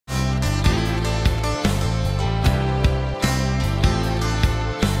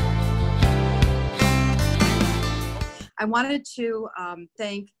I wanted to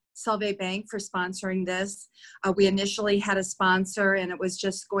thank Salve Bank for sponsoring this. We initially had a sponsor and it was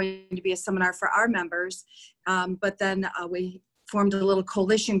just going to be a seminar for our members, but then we formed a little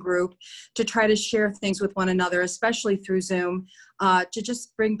coalition group to try to share things with one another, especially through Zoom, to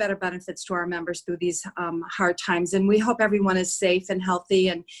just bring better benefits to our members through these hard times. And we hope everyone is safe and healthy.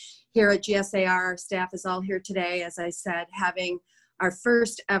 And here at GSAR, our staff is all here today, as I said, having our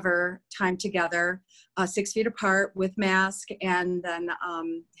first ever time together, 6 feet apart with mask, and then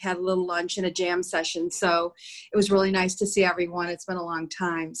had a little lunch and a jam session. So it was really nice to see everyone. It's been a long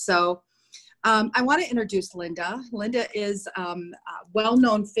time. So I want to introduce Linda. Linda is a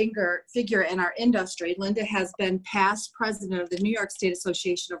well-known figure in our industry. Linda has been past president of the New York State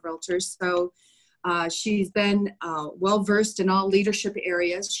Association of Realtors. So she's been well-versed in all leadership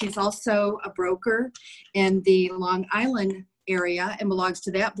areas. She's also a broker in the Long Island area and belongs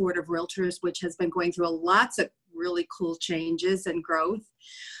to that board of realtors, which has been going through lots of really cool changes and growth.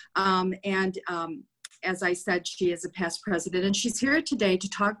 As I said, she is a past president, and she's here today to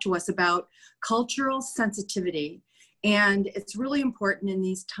talk to us about cultural sensitivity. And it's really important in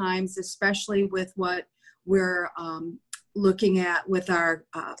these times, especially with what we're looking at with our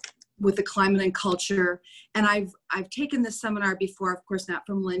with the climate and culture. And I've taken this seminar before, of course, not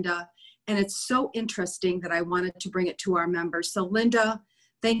from Linda, and it's so interesting that I wanted to bring it to our members. So Linda,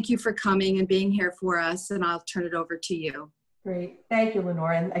 thank you for coming and being here for us, and I'll turn it over to you. Great. Thank you,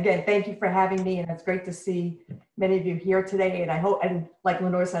 Lenore. And again, thank you for having me. And it's great to see many of you here today. And I hope, and like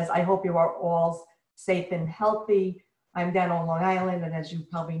Lenore says, I hope you are all safe and healthy. I'm down on Long Island. And as you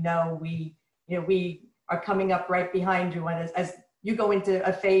probably know, we are coming up right behind you. And as you go into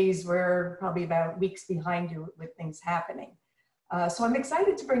a phase, we're probably about weeks behind you with things happening. So I'm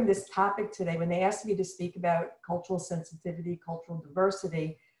excited to bring this topic today. When they asked me to speak about cultural sensitivity, cultural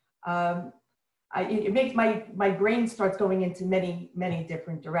diversity, it makes my brain starts going into many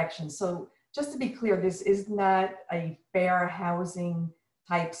different directions. So just to be clear, this is not a fair housing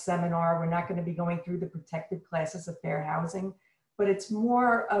type seminar. We're not going to be going through the protected classes of fair housing, but it's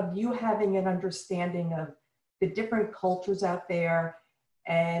more of you having an understanding of the different cultures out there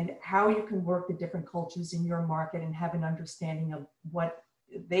and how you can work the different cultures in your market and have an understanding of what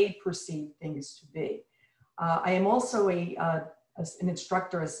they perceive things to be. I am also an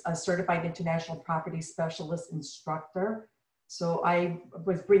instructor, a certified international property specialist instructor. So I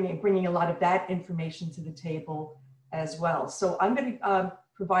was bringing a lot of that information to the table as well. So I'm going to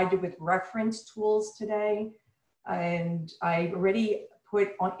provide you with reference tools today. And I already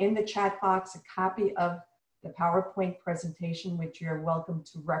put in the chat box a copy of the PowerPoint presentation, which you're welcome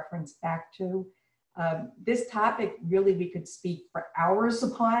to reference back to. This topic, really, we could speak for hours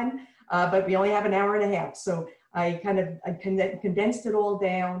upon, but we only have an hour and a half. So I condensed it all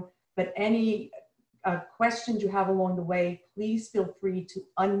down, but any questions you have along the way, please feel free to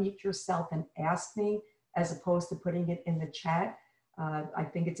unmute yourself and ask me, as opposed to putting it in the chat. I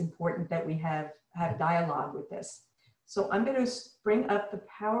think it's important that we have dialogue with this. So I'm going to bring up the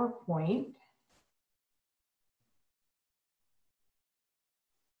PowerPoint.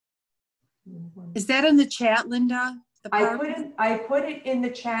 Is that in the chat, Linda? I put it in the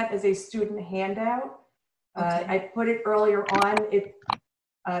chat as a student handout. Okay. I put it earlier on.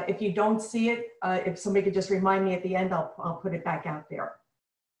 If you don't see it, if somebody could just remind me at the end, I'll put it back out there.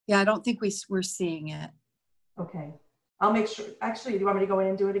 Yeah, I don't think we're seeing it. Okay. I'll make sure. Actually, do you want me to go in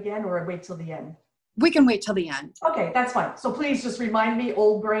and do it again, or wait till the end? We can wait till the end. Okay, that's fine. So please just remind me,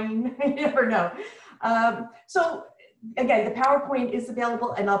 old brain, you never know. So again, the PowerPoint is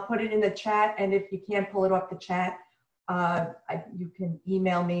available, and I'll put it in the chat. And if you can't pull it off the chat, you can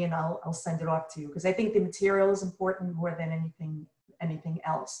email me and I'll send it off to you, because I think the material is important more than anything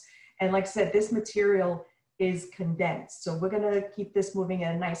else. And like I said, this material is condensed. So we're going to keep this moving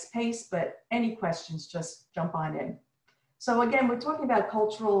at a nice pace, but any questions, just jump on in. So again, we're talking about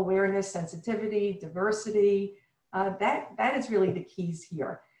cultural awareness, sensitivity, diversity. That is really the keys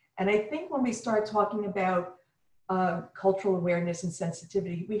here. And I think when we start talking about cultural awareness and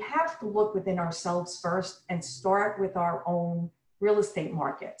sensitivity, we have to look within ourselves first and start with our own real estate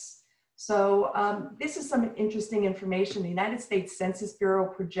markets. So this is some interesting information. The United States Census Bureau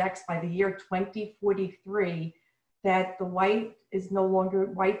projects by the year 2043 that the white is no longer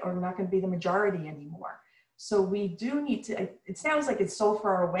white, or not going to be the majority anymore. So we do need to, it sounds like it's so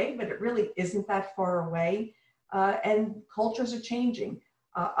far away, but it really isn't that far away. And cultures are changing.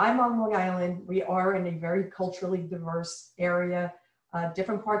 I'm on Long Island. We are in a very culturally diverse area.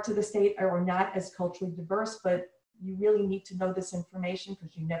 Different parts of the state are not as culturally diverse, but you really need to know this information,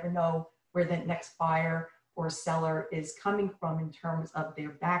 because you never know where the next buyer or seller is coming from in terms of their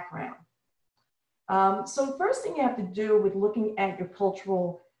background. So first thing you have to do with looking at your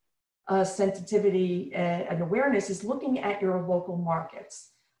cultural sensitivity and awareness is looking at your local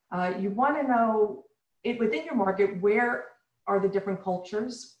markets. You want to know within your market, where are the different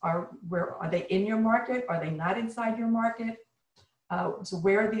cultures? Where are they in your market? Are they not inside your market? So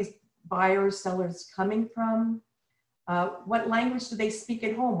where are these buyers, sellers coming from? What language do they speak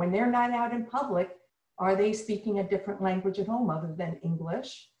at home? When they're not out in public, are they speaking a different language at home other than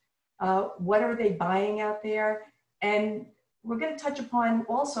English? What are they buying out there? And we're going to touch upon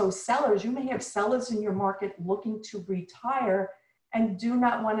also sellers. You may have sellers in your market looking to retire and do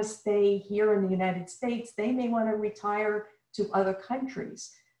not want to stay here in the United States. They may want to retire to other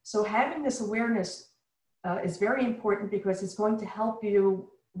countries. So having this awareness is very important because it's going to help you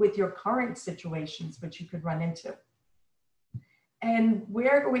with your current situations, which you could run into. And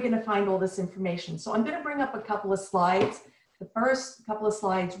where are we going to find all this information? So I'm going to bring up a couple of slides. The first couple of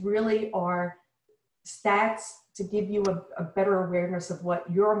slides really are stats to give you a better awareness of what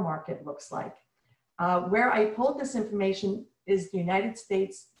your market looks like. Where I pulled this information is the United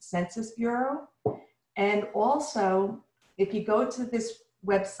States Census Bureau. And also, if you go to this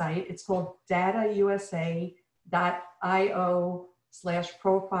website, it's called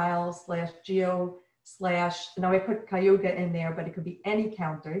datausa.io/profile/geo/ now I put Cayuga in there, but it could be any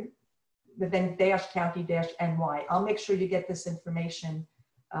county, but then -county-NY. I'll make sure you get this information.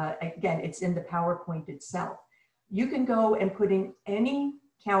 Again, it's in the PowerPoint itself. You can go and put in any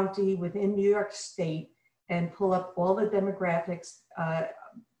county within New York State and pull up all the demographics.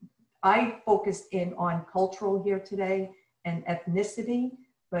 I focused in on cultural here today and ethnicity,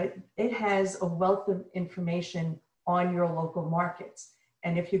 but it has a wealth of information on your local markets.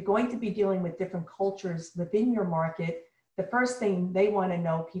 And if you're going to be dealing with different cultures within your market, the first thing they want to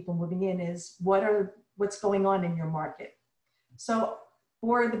know, people moving in, is what's going on in your market. So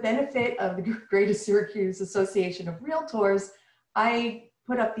for the benefit of the Greater Syracuse Association of Realtors, I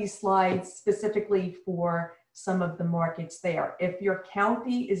put up these slides specifically for some of the markets there. If your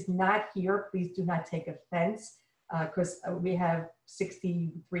county is not here, please do not take offense, because we have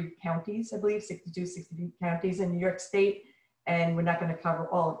 63 counties, I believe, 62, 63 counties in New York State, and we're not going to cover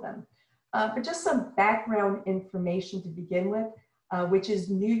all of them. But just some background information to begin with, which is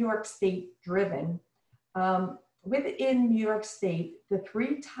New York State driven. Within New York State, the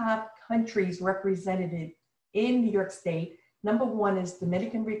 3 top countries represented in New York State, number 1 is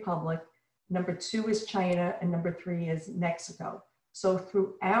Dominican Republic, number 2 is China, and number 3 is Mexico. So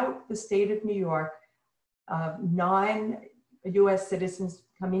throughout the state of New York, non-US citizens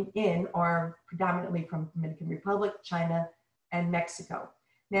coming in are predominantly from Dominican Republic, China, and Mexico.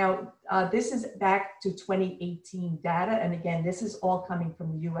 Now, this is back to 2018 data, and again, this is all coming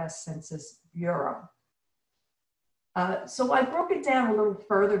from the US Census Bureau. So I broke it down a little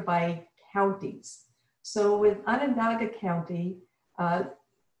further by counties. So with Onondaga County,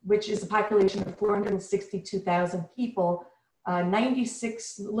 which is a population of 462,000 people, a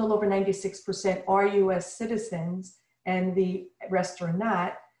little over 96% are US citizens, and the rest are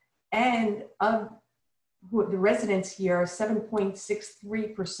not. And of the residents here,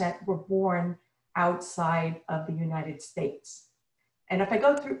 7.63% were born outside of the United States. And if I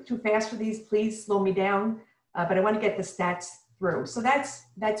go through too fast for these, please slow me down, but I want to get the stats through. So that's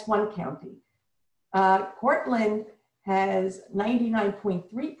one county. Cortland has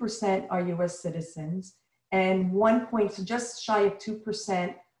 99.3% are US citizens, and so just shy of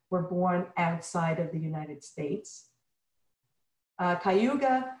 2% were born outside of the United States.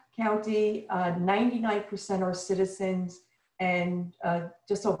 Cayuga County, 99% are citizens, and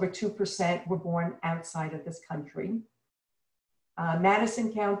just over 2% were born outside of this country.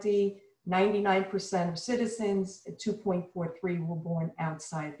 Madison County, 99% of citizens, 2.43 were born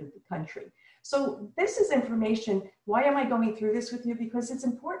outside of the country. So this is information. Why am I going through this with you? Because it's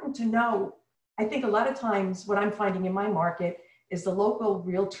important to know. I think a lot of times what I'm finding in my market is the local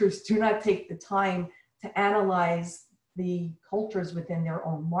realtors do not take the time to analyze the cultures within their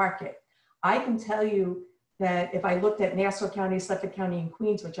own market. I can tell you that if I looked at Nassau County, Suffolk County, and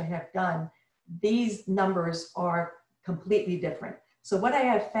Queens, which I have done, these numbers are completely different. So what I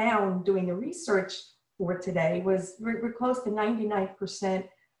have found doing the research for today was we're close to 99%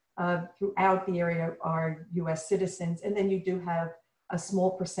 throughout the area are US citizens, and then you do have a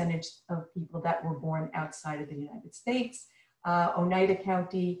small percentage of people that were born outside of the United States. Oneida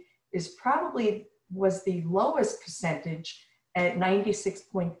County was the lowest percentage at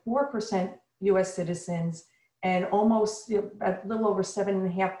 96.4% US citizens, and almost a little over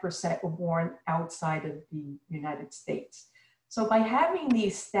 7.5% were born outside of the United States. So by having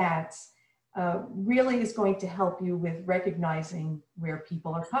these stats really is going to help you with recognizing where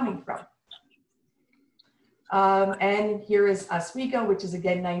people are coming from. And here is Oswego, which is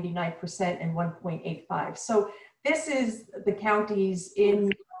again 99% and 1.85. So this is the counties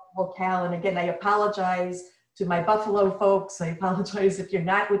in locale. And again, I apologize to my Buffalo folks. I apologize if you're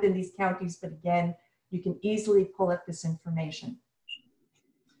not within these counties, but again, you can easily pull up this information.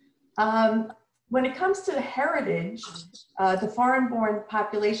 When it comes to the heritage, the foreign-born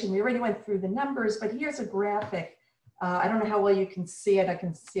population, we already went through the numbers, but here's a graphic. I don't know how well you can see it. I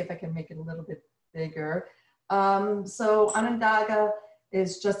can see if I can make it a little bit bigger. So Onondaga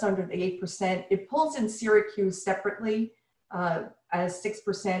is just under the 8%. It pulls in Syracuse separately as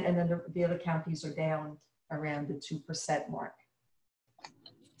 6%, and then the other counties are down around the 2% mark.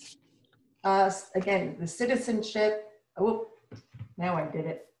 Again, the citizenship, oh, now I did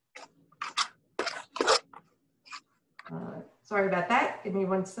it. Sorry about that, give me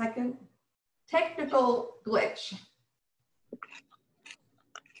 1 second. Technical glitch.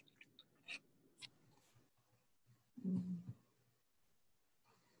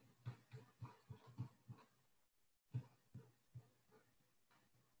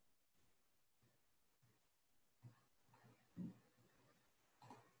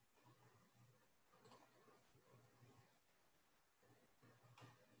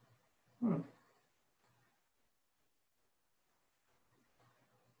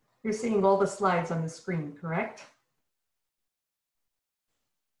 You're seeing all the slides on the screen, correct?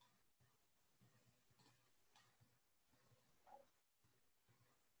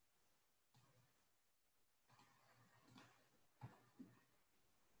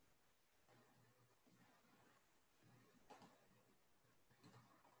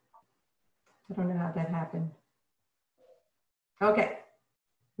 I don't know how that happened. Okay,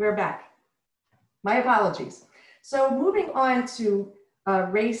 we're back. My apologies. So moving on to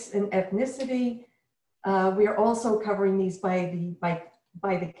race and ethnicity, we are also covering these by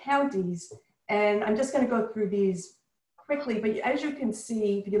the counties, and I'm just going to go through these quickly. But as you can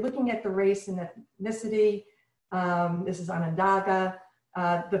see, if you're looking at the race and ethnicity, this is Onondaga.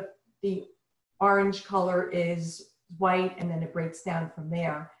 The orange color is white, and then it breaks down from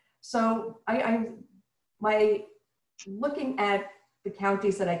there. So looking at the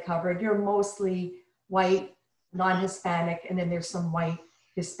counties that I covered, you're mostly white, non-Hispanic, and then there's some white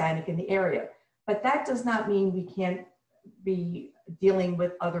Hispanic in the area. But that does not mean we can't be dealing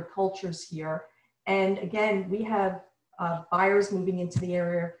with other cultures here. And again, we have buyers moving into the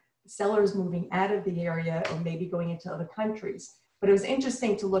area, sellers moving out of the area, or maybe going into other countries. But it was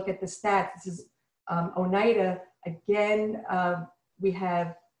interesting to look at the stats. This is Oneida. Again, we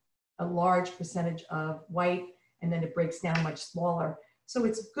have a large percentage of white, and then it breaks down much smaller. So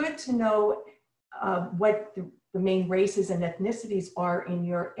it's good to know what the main races and ethnicities are in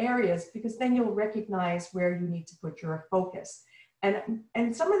your areas, because then you'll recognize where you need to put your focus.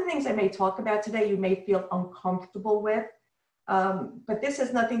 And some of the things I may talk about today, you may feel uncomfortable with, but this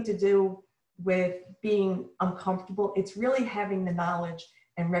has nothing to do with being uncomfortable. It's really having the knowledge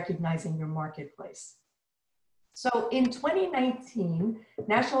and recognizing your marketplace. So in 2019,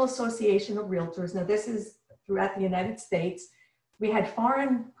 National Association of Realtors, now this is throughout the United States, we had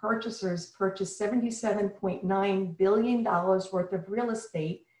foreign purchasers purchase $77.9 billion worth of real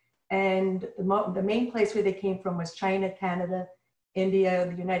estate. And the main place where they came from was China, Canada, India,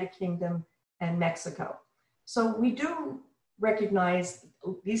 the United Kingdom, and Mexico. So we do recognize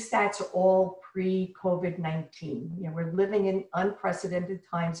these stats are all pre-COVID-19. You know, we're living in unprecedented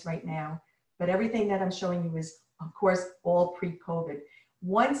times right now, but everything that I'm showing you is, of course, all pre-COVID.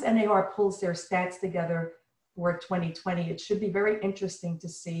 Once NAR pulls their stats together for 2020, it should be very interesting to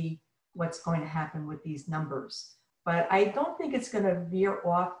see what's going to happen with these numbers. But I don't think it's going to veer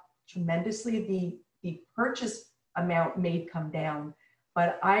off tremendously. The purchase amount may come down,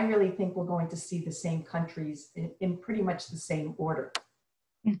 but I really think we're going to see the same countries in pretty much the same order.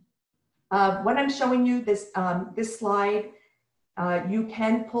 What I'm showing you, this slide, you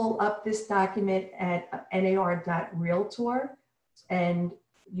can pull up this document at nar.realtor, and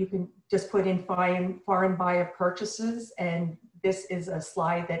you can just put in foreign buyer purchases, and this is a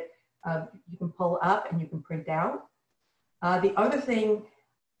slide that you can pull up and you can print out. The other thing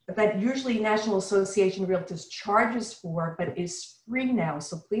that usually National Association of Realtors charges for, but is free now,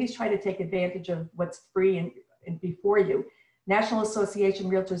 so please try to take advantage of what's free and before you. National Association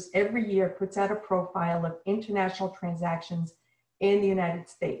of Realtors every year puts out a profile of international transactions in the United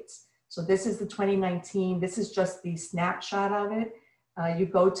States. So this is the 2019, this is just the snapshot of it. You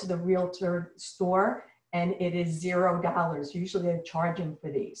go to the Realtor store and it is $0. Usually they're charging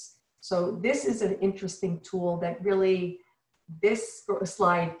for these. So this is an interesting tool that really this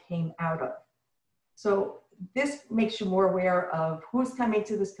slide came out of. So this makes you more aware of who's coming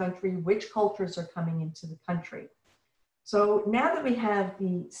to this country, which cultures are coming into the country. So now that we have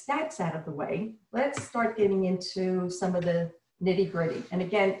the stats out of the way, let's start getting into some of the nitty gritty. And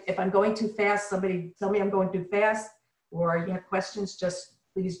again, if I'm going too fast, somebody tell me I'm going too fast, or you have questions, just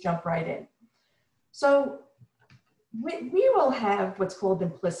please jump right in. So we will have what's called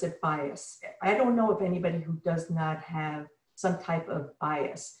implicit bias. I don't know of anybody who does not have some type of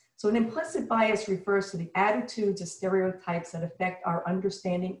bias. So an implicit bias refers to the attitudes or stereotypes that affect our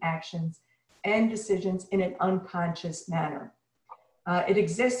understanding, actions, and decisions in an unconscious manner. It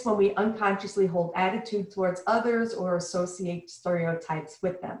exists when we unconsciously hold attitude towards others or associate stereotypes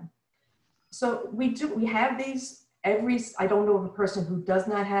with them. So we have these, I don't know of a person who does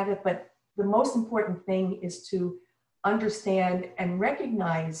not have it, but the most important thing is to understand and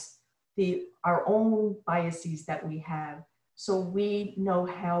recognize our own biases that we have, so we know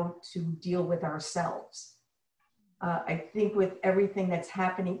how to deal with ourselves. I think with everything that's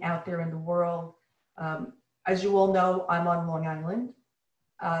happening out there in the world, as you all know, I'm on Long Island.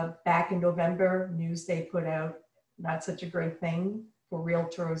 Back in November, Newsday put out not such a great thing for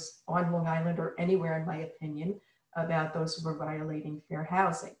realtors on Long Island or anywhere, in my opinion, about those who were violating fair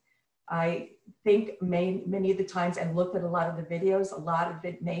housing. I think many of the times, and looked at a lot of the videos, a lot of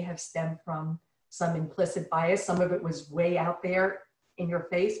it may have stemmed from some implicit bias. Some of it was way out there in your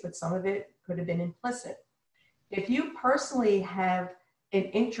face, but some of it could have been implicit. If you personally have an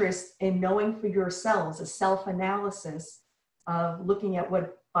interest in knowing for yourselves, a self-analysis of looking at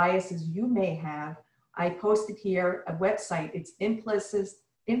what biases you may have, I posted here a website. It's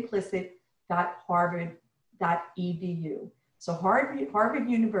implicit.harvard.edu. So Harvard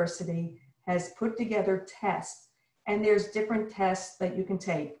University has put together tests, and there's different tests that you can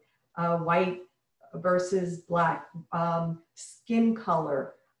take, white versus black, skin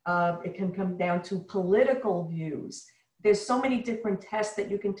color. It can come down to political views. There's so many different tests that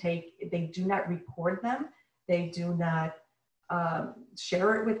you can take. They do not record them. They do not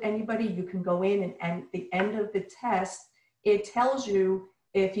share it with anybody. You can go in and at the end of the test, it tells you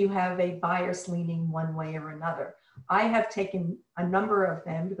if you have a bias leaning one way or another. I have taken a number of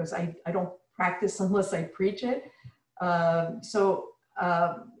them because I don't practice unless I preach it. So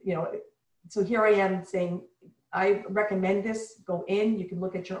here I am saying, I recommend this, go in, you can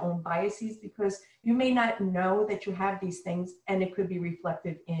look at your own biases, because you may not know that you have these things, and it could be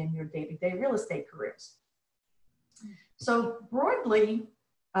reflected in your day-to-day real estate careers. So broadly,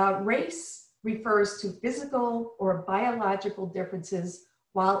 race refers to physical or biological differences,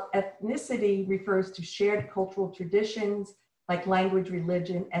 while ethnicity refers to shared cultural traditions like language,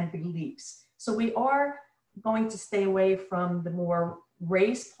 religion, and beliefs. So we are going to stay away from the more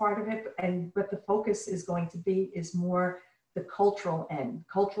race part of it, and what the focus is going to be is more the cultural end,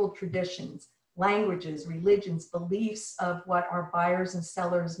 cultural traditions, languages, religions, beliefs of what our buyers and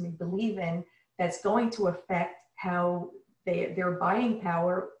sellers may believe in, that's going to affect how their buying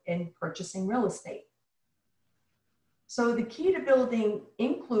power in purchasing real estate. So the key to building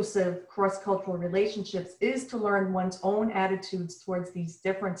inclusive cross-cultural relationships is to learn one's own attitudes towards these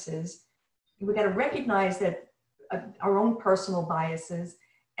differences. We got to recognize that our own personal biases,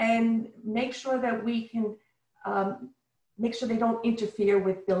 and make sure that we can make sure they don't interfere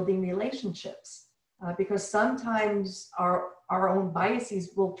with building relationships, because sometimes our own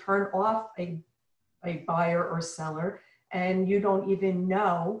biases will turn off a buyer or seller, and you don't even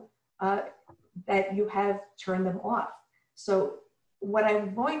know that you have turned them off. So what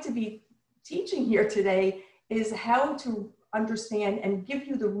I'm going to be teaching here today is how to understand and give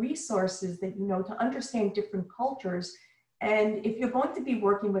you the resources that you know to understand different cultures. And if you're going to be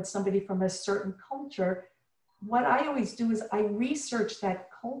working with somebody from a certain culture, what I always do is I research that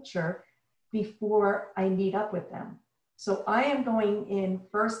culture before I meet up with them. So I am going in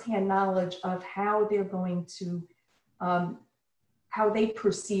firsthand knowledge of how they're going to, how they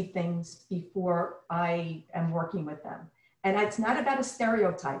perceive things before I am working with them. And it's not about a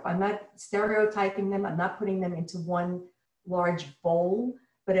stereotype. I'm not stereotyping them. I'm not putting them into one large bowl.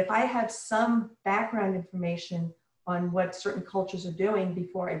 But if I have some background information on what certain cultures are doing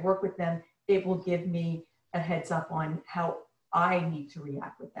before I work with them, it will give me a heads up on how I need to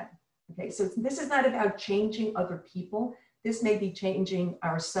react with them. Okay, so this is not about changing other people. This may be changing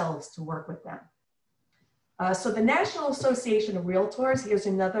ourselves to work with them. So the National Association of Realtors, here's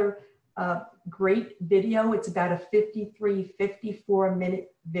another great video. It's about a 54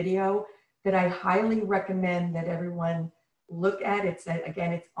 minute video that I highly recommend that everyone look at. It's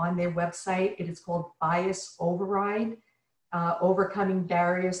again, it's on their website. It is called Bias Override, Overcoming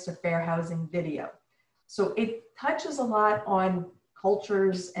Barriers to Fair Housing Video. So it touches a lot on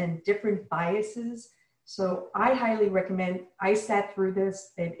cultures and different biases. So I highly recommend. I sat through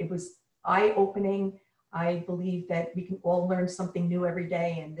this. It was eye-opening. I believe that we can all learn something new every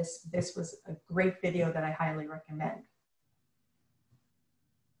day, and this was a great video that I highly recommend.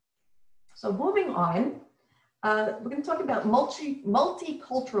 So moving on, we're going to talk about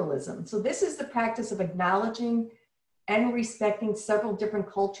multiculturalism. So this is the practice of acknowledging and respecting several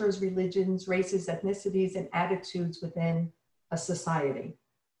different cultures, religions, races, ethnicities, and attitudes within a society.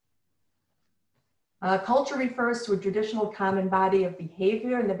 Culture refers to a traditional common body of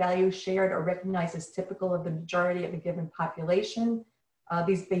behavior and the values shared or recognized as typical of the majority of a given population.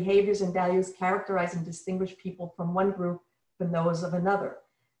 These behaviors and values characterize and distinguish people from one group from those of another.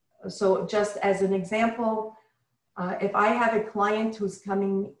 So just as an example, if I have a client who's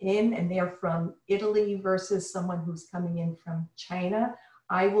coming in and they're from Italy versus someone who's coming in from China,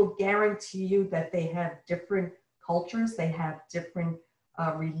 I will guarantee you that they have different cultures, they have different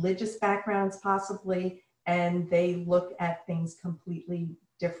religious backgrounds possibly, and they look at things completely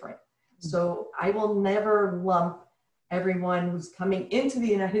different. So I will never lump everyone who's coming into the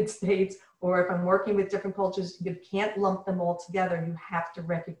United States, or if I'm working with different cultures, you can't lump them all together. You have to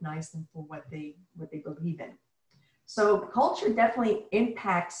recognize them for what they believe in. So culture definitely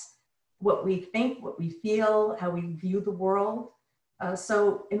impacts what we think, what we feel, how we view the world.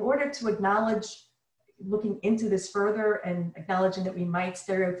 So in order to acknowledge, looking into this further and acknowledging that we might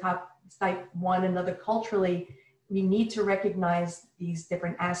stereotype one another culturally, we need to recognize these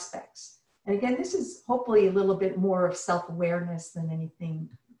different aspects. And again, this is hopefully a little bit more of self-awareness than anything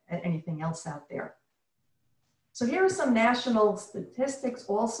else out there. So here are some national statistics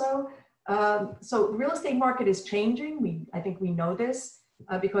also. So the real estate market is changing. I think we know this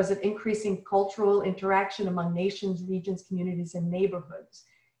because of increasing cultural interaction among nations, regions, communities, and neighborhoods.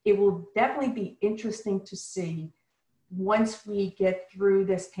 It will definitely be interesting to see once we get through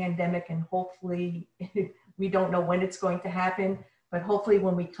this pandemic, and hopefully we don't know when it's going to happen, but hopefully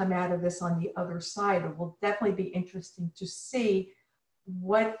when we come out of this on the other side, it will definitely be interesting to see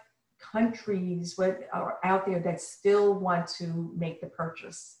what countries are out there that still want to make the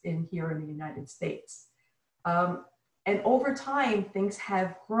purchase here in the United States. And over time, things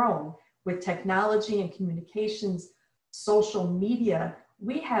have grown with technology and communications, social media.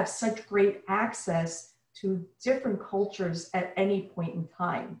 We have such great access to different cultures at any point in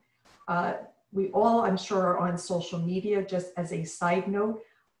time. We all, I'm sure, are on social media. Just as a side note,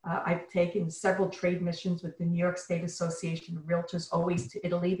 I've taken several trade missions with the New York State Association of Realtors, always to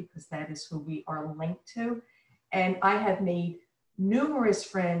Italy, because that is who we are linked to. And I have made numerous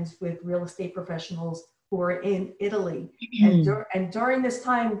friends with real estate professionals who are in Italy. And during this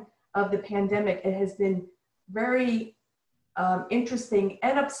time of the pandemic, it has been very interesting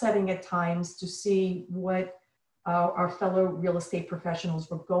and upsetting at times to see what our fellow real estate professionals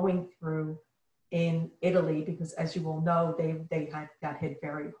were going through in Italy, because as you all know, they got hit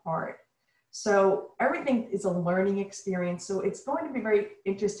very hard. So everything is a learning experience. So it's going to be very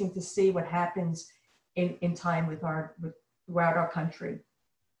interesting to see what happens in time throughout our country.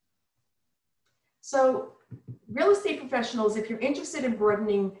 So real estate professionals, if you're interested in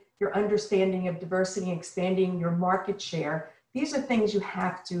broadening your understanding of diversity and expanding your market share, these are things you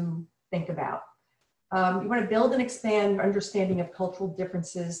have to think about. You want to build and expand your understanding of cultural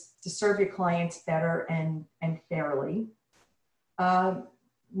differences to serve your clients better and fairly.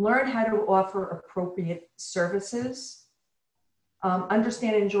 Learn how to offer appropriate services.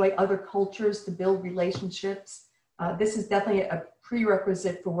 Understand and enjoy other cultures to build relationships. This is definitely a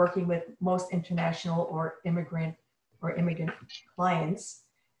prerequisite for working with most international or immigrant clients.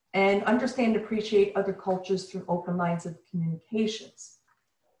 And understand and appreciate other cultures through open lines of communications.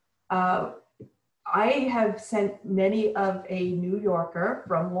 I have sent many of a New Yorker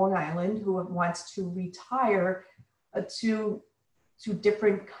from Long Island who wants to retire to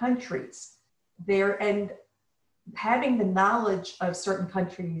different countries there, and having the knowledge of certain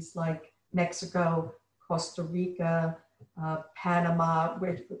countries like Mexico, Costa Rica, Panama,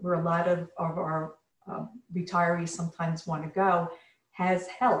 where a lot of our retirees sometimes want to go, has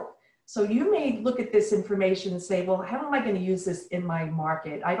helped. So you may look at this information and say, well, how am I going to use this in my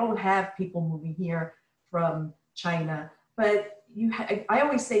market? I don't have people moving here from China. But I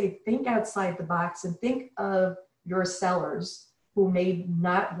always say, think outside the box and think of your sellers who may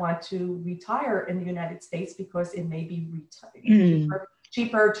not want to retire in the United States because it may be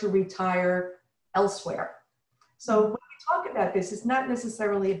cheaper to retire elsewhere. So when we talk about this, it's not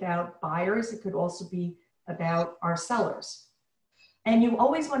necessarily about buyers. It could also be about our sellers. And you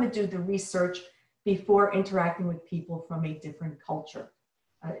always want to do the research before interacting with people from a different culture.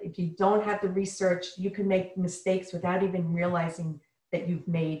 If you don't have the research, you can make mistakes without even realizing that you've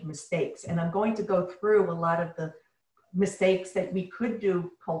made mistakes. And I'm going to go through a lot of the mistakes that we could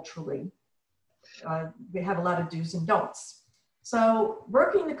do culturally. We have a lot of do's and don'ts. So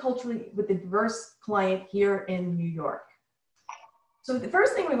working culturally with a diverse client here in New York. So the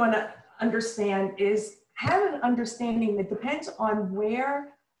first thing we want to understand is have an understanding that depends on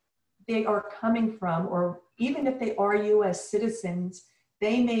where they are coming from, or even if they are US citizens,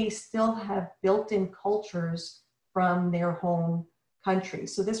 they may still have built-in cultures from their home country.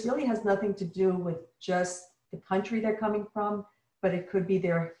 So this really has nothing to do with just the country they're coming from, but it could be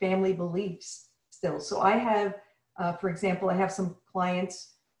their family beliefs still. So I have, for example, I have some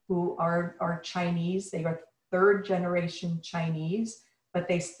clients who are Chinese. They are third generation Chinese, but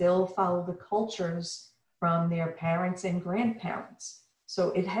they still follow the cultures from their parents and grandparents.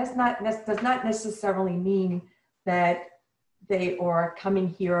 So it does not necessarily mean that they are coming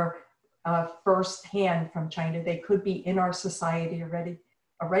here firsthand from China. They could be in our society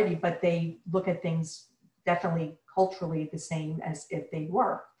already, but they look at things definitely culturally the same as if they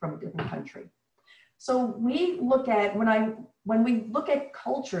were from a different country. So we look at, when we look at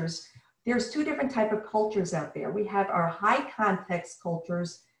cultures, there's two different types of cultures out there. We have our high context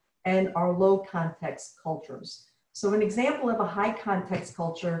cultures and our low context cultures. So an example of a high context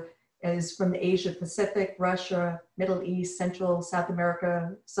culture is from the Asia Pacific, Russia, Middle East, Central, South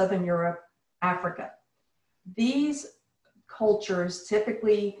America, Southern Europe, Africa. These cultures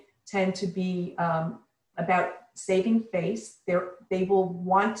typically tend to be about saving face. They will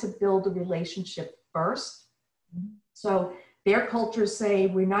want to build a relationship first. So their cultures say,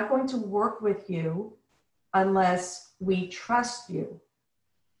 we're not going to work with you unless we trust you.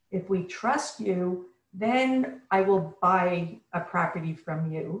 If we trust you, then I will buy a property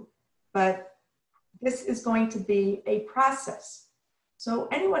from you. But this is going to be a process. So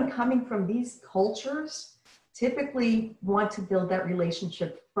anyone coming from these cultures typically want to build that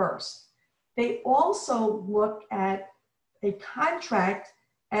relationship first. They also look at a contract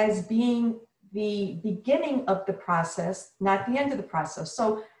as being the beginning of the process, not the end of the process.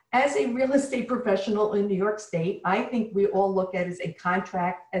 So as a real estate professional in New York State, I think we all look at it as a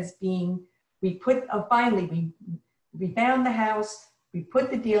contract as being, we found the house, we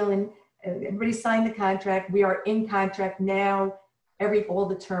put the deal in, everybody signed the contract, we are in contract now, all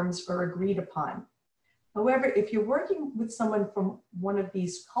the terms are agreed upon. However, if you're working with someone from one of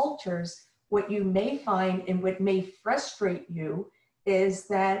these cultures, what you may find and what may frustrate you is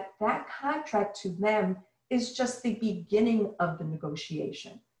that that contract to them is just the beginning of the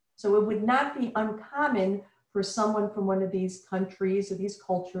negotiation. So it would not be uncommon for someone from one of these countries or these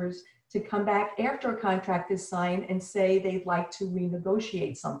cultures to come back after a contract is signed and say they'd like to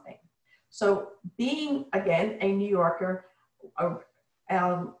renegotiate something. So being, again, a New Yorker,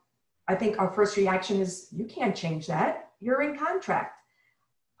 I think our first reaction is, you can't change that, you're in contract.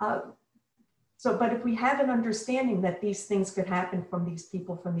 But if we have an understanding that these things could happen from these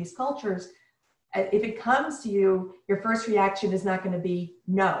people, from these cultures, if it comes to you, your first reaction is not going to be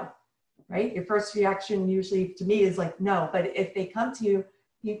no, right? Your first reaction usually to me is like no, but if they come to you,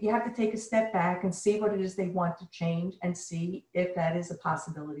 you have to take a step back and see what it is they want to change and see if that is a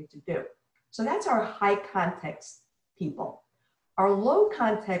possibility to do. So that's our high context people. Our low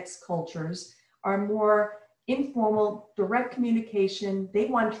context cultures are more informal, direct communication. They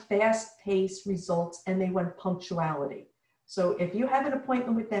want fast-paced results and they want punctuality. So if you have an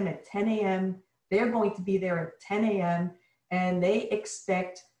appointment with them at 10 a.m., they're going to be there at 10 a.m. and they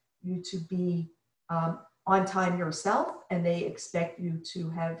expect you to be on time yourself, and they expect you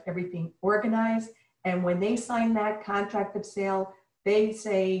to have everything organized. And when they sign that contract of sale, they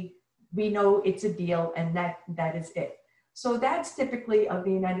say, we know it's a deal, and that is it. So that's typically of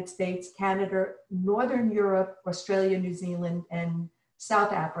the United States, Canada, Northern Europe, Australia, New Zealand, and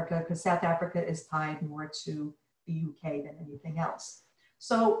South Africa, because South Africa is tied more to the UK than anything else.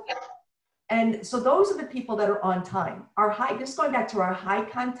 So those are the people that are on time. Just going back to our high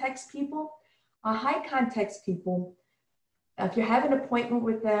context people, our high context people, if you have an appointment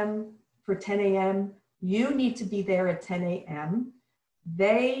with them for 10 a.m., you need to be there at 10 a.m.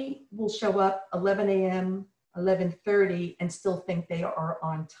 They will show up 11 a.m., 11:30 and still think they are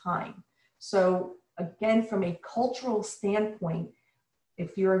on time. So again, from a cultural standpoint,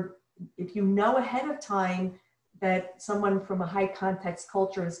 if you know ahead of time that someone from a high context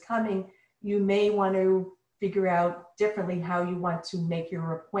culture is coming, you may want to figure out differently how you want to make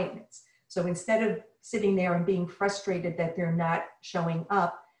your appointments. So instead of sitting there and being frustrated that they're not showing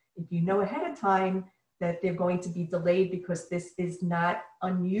up, if you know ahead of time that they're going to be delayed because this is not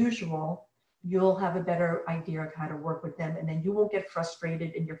unusual, you'll have a better idea of how to work with them, and then you won't get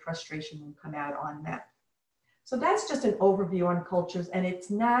frustrated and your frustration won't come out on them. So that's just an overview on cultures, and it's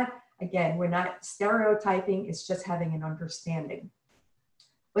not, again, we're not stereotyping, it's just having an understanding.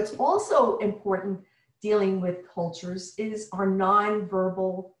 What's also important dealing with cultures is our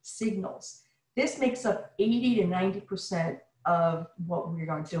nonverbal signals. This makes up 80 to 90% of what we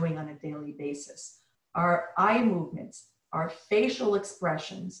are doing on a daily basis. Our eye movements, our facial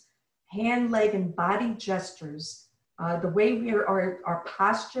expressions, hand, leg, and body gestures, the way we are, our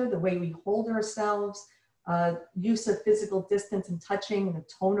posture, the way we hold ourselves, use of physical distance and touching and the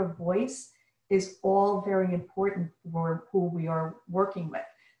tone of voice is all very important for who we are working with.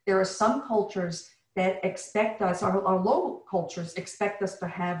 There are some cultures that expect us, our low cultures expect us to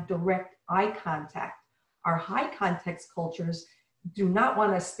have direct eye contact. Our high context cultures do not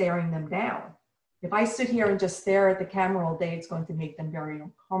want us staring them down. If I sit here and just stare at the camera all day, it's going to make them very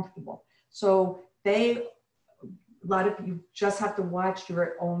uncomfortable. So a lot of you just have to watch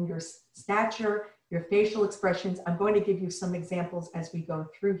your stature, your facial expressions. I'm going to give you some examples as we go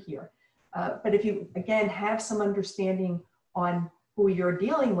through here. But if you, again, have some understanding on who you're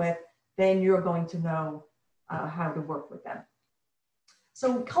dealing with, then you're going to know how to work with them.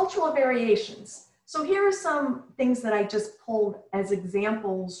 So cultural variations. So here are some things that I just pulled as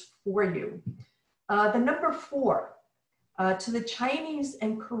examples for you. The number 4, to the Chinese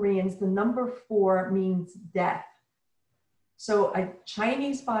and Koreans, the number 4 means death. So a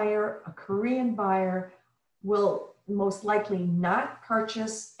Chinese buyer, a Korean buyer will most likely not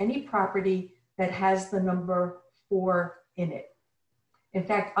purchase any property that has the number 4 in it. In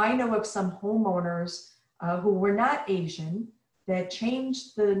fact, I know of some homeowners who were not Asian that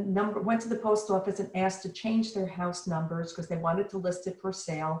changed the number, went to the post office and asked to change their house numbers because they wanted to list it for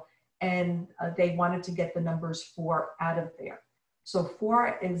sale, and they wanted to get the numbers 4 out of there. So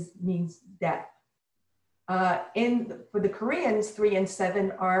 4 means death. For the Koreans, 3 and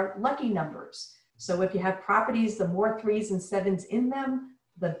 7 are lucky numbers. So if you have properties, the more 3s and 7s in them,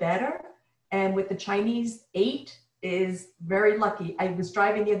 the better. And with the Chinese, 8 is very lucky. I was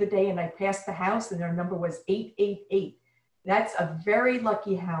driving the other day and I passed the house and their number was 888. That's a very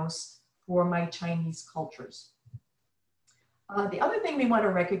lucky house for my Chinese cultures. The other thing we want to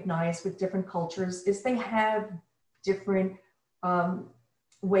recognize with different cultures is they have different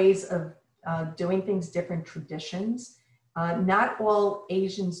ways of doing things, different traditions. Not all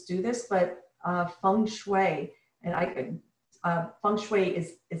Asians do this, but feng shui, and feng shui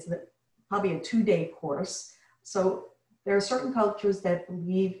is probably a 2-day course. So there are certain cultures that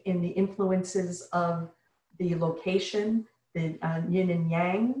believe in the influences of the location, the yin and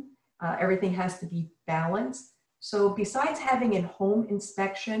yang. Everything has to be balanced. So besides having a home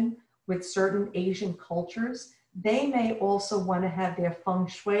inspection with certain Asian cultures, they may also want to have their feng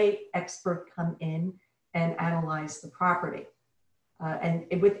shui expert come in and analyze the property. And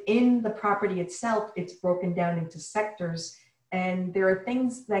within the property itself, it's broken down into sectors, and there are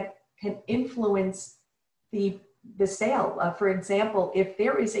things that can influence the sale. For example, if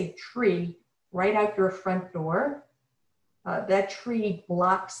there is a tree right out your front door, that tree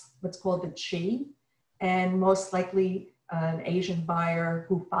blocks what's called the qi, and most likely an Asian buyer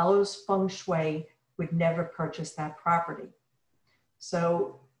who follows feng shui would never purchase that property.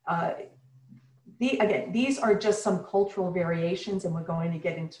 So again, these are just some cultural variations, and we're going to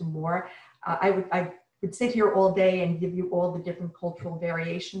get into more. I would sit here all day and give you all the different cultural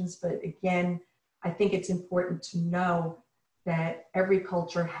variations, but again, I think it's important to know that every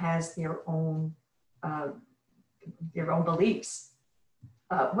culture has their own beliefs.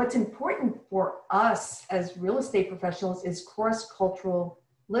 What's important for us as real estate professionals is cross-cultural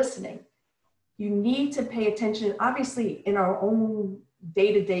listening. You need to pay attention. Obviously, in our own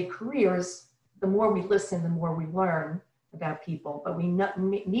day-to-day careers, the more we listen, the more we learn about people, but we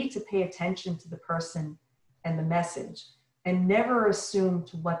need to pay attention to the person and the message and never assume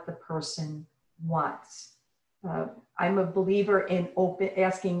to what the person wants. I'm a believer in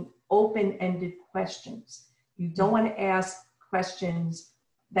asking open-ended questions. You don't want to ask questions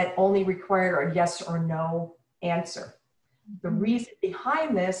that only require a yes or no answer. The reason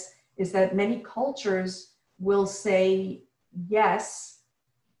behind this is that many cultures will say yes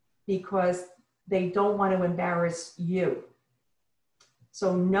because they don't want to embarrass you.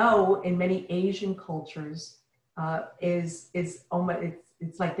 So no, in many Asian cultures,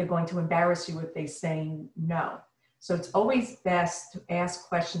 it's like they're going to embarrass you if they say no. So it's always best to ask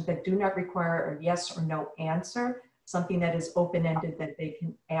questions that do not require a yes or no answer, something that is open-ended that they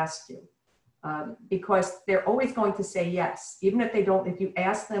can ask you. Because they're always going to say yes. Even if they don't, if you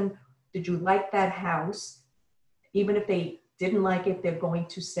ask them, did you like that house? Even if they didn't like it, they're going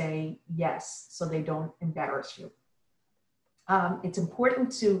to say yes, so they don't embarrass you. It's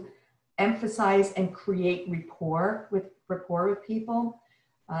important to emphasize and create rapport with people.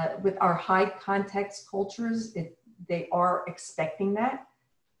 With our high context cultures, they are expecting that.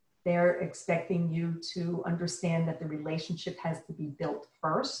 They're expecting you to understand that the relationship has to be built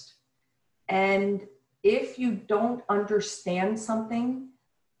first. And if you don't understand something,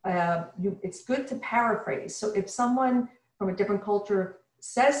 it's good to paraphrase. So if someone from a different culture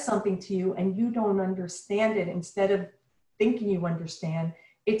says something to you and you don't understand it, instead of thinking you understand,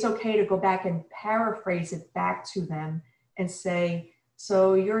 it's okay to go back and paraphrase it back to them and say,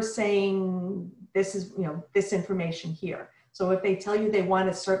 so you're saying this is, this information here. So if they tell you they want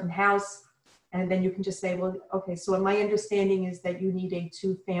a certain house, and then you can just say, well, okay, so my understanding is that you need a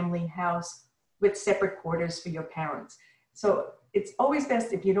 2-family house with separate quarters for your parents. So it's always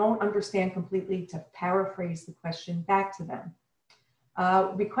best, if you don't understand completely, to paraphrase the question back to them.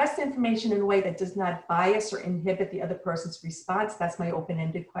 Request information in a way that does not bias or inhibit the other person's response. That's my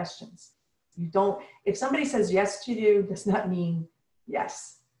open-ended questions. If somebody says yes to you, does not mean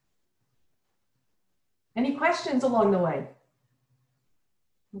yes. Any questions along the way?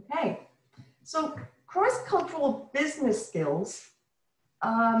 Okay, so cross-cultural business skills.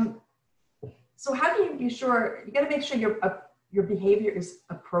 So how do you be sure, you gotta make sure your behavior is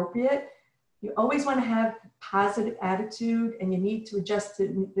appropriate. You always wanna have positive attitude, and you need to adjust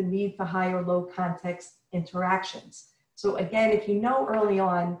to the need for high or low context interactions. So again, if you know early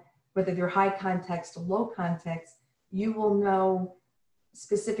on whether they're high context or low context, you will know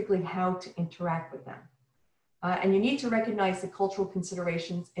specifically how to interact with them. And you need to recognize the cultural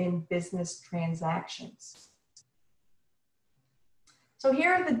considerations in business transactions. So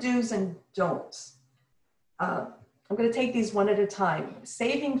here are the do's and don'ts. I'm going to take these one at a time.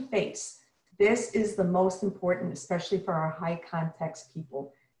 Saving face. This is the most important, especially for our high context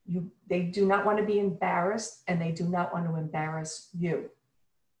people. They do not want to be embarrassed, and they do not want to embarrass you.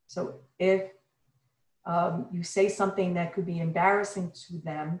 So if you say something that could be embarrassing to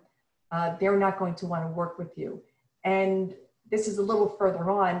them, they're not going to want to work with you. And this is a little further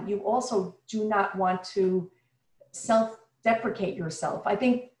on. You also do not want to self-deprecate yourself. I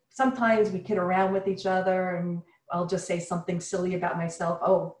think sometimes we kid around with each other, and I'll just say something silly about myself.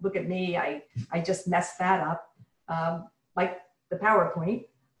 Oh, look at me, I just messed that up. Like the PowerPoint.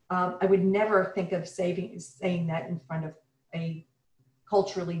 I would never think of saying that in front of a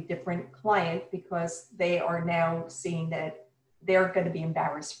culturally different client, because they are now seeing that they're going to be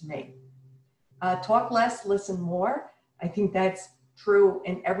embarrassed for me. Talk less, listen more. I think that's true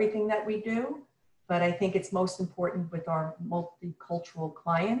in everything that we do, but I think it's most important with our multicultural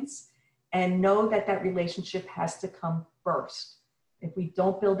clients. And know that that relationship has to come first. If we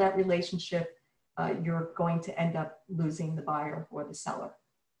don't build that relationship, you're going to end up losing the buyer or the seller.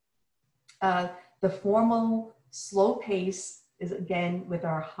 The formal, slow pace is, again, with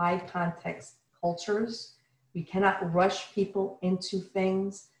our high context cultures. We cannot rush people into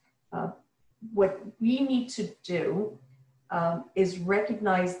things. What we need to do is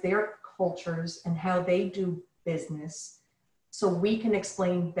recognize their cultures and how they do business, so we can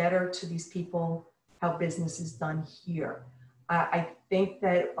explain better to these people how business is done here. I think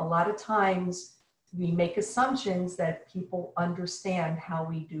that a lot of times we make assumptions that people understand how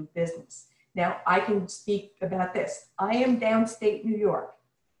we do business. Now, I can speak about this. I am downstate New York.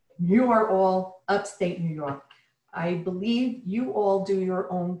 You are all upstate New York. I believe you all do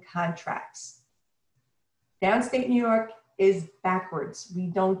your own contracts. Downstate New York is backwards. We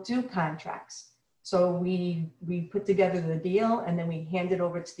don't do contracts. So we put together the deal, and then we hand it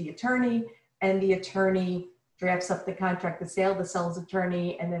over to the attorney, and the attorney drafts up the contract, the seller's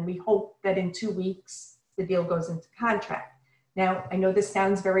attorney, and then we hope that in 2 weeks, the deal goes into contract. Now, I know this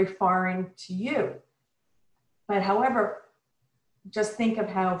sounds very foreign to you, but however, just think of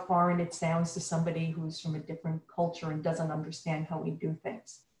how foreign it sounds to somebody who's from a different culture and doesn't understand how we do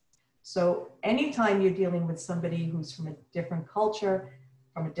things. So anytime you're dealing with somebody who's from a different culture,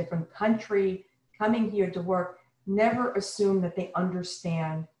 from a different country, coming here to work, never assume that they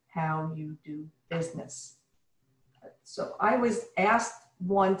understand how you do business. So I was asked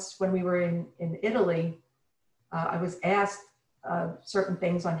once when we were in Italy, I was asked certain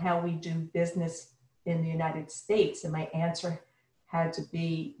things on how we do business in the United States. And my answer had to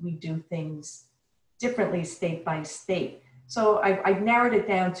be, we do things differently state by state. So I've narrowed it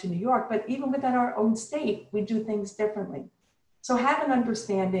down to New York, but even within our own state, we do things differently. So have an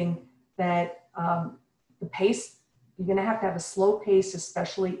understanding that the pace, you're gonna have a slow pace,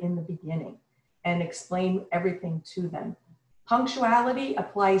 especially in the beginning, and explain everything to them. Punctuality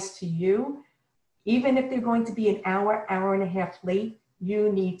applies to you. Even if they're going to be an hour, hour and a half late,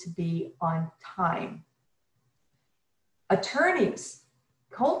 you need to be on time. Attorneys,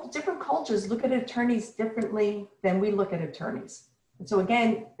 different cultures look at attorneys differently than we look at attorneys. And so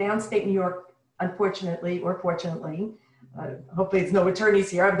again, downstate New York, unfortunately or fortunately, hopefully there's no attorneys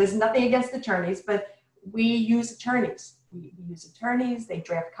here. There's nothing against attorneys, but we use attorneys. We use attorneys, they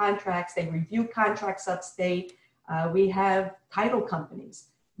draft contracts, they review contracts upstate. We have title companies.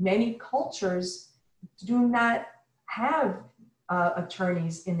 Many cultures do not have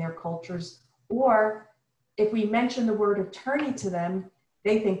attorneys in their cultures, or if we mention the word attorney to them,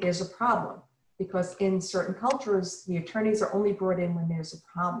 they think there's a problem, because in certain cultures, the attorneys are only brought in when there's a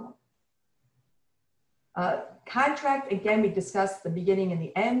problem. Contract, again, we discussed the beginning and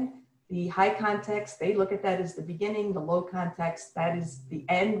the end. The high context, they look at that as the beginning. The low context, that is the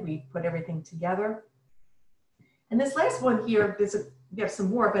end. We put everything together. And this last one here, we have some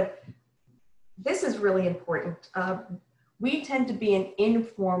more, but this is really important. We tend to be an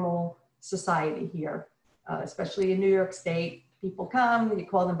informal society here, especially in New York State. People come, you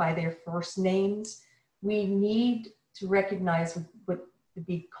call them by their first names. We need to recognize, to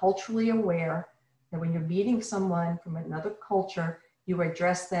be culturally aware that when you're meeting someone from another culture, you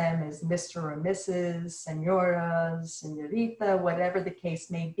address them as Mr. or Mrs., Senora, Senorita, whatever the case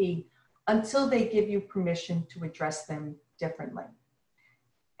may be, until they give you permission to address them differently.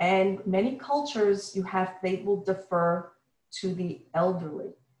 And many cultures, they will defer to the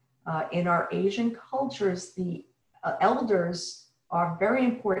elderly. In our Asian cultures, the elders are very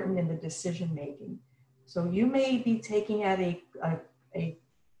important in the decision-making. So you may be taking out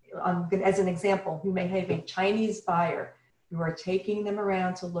as an example, you may have a Chinese buyer. You are taking them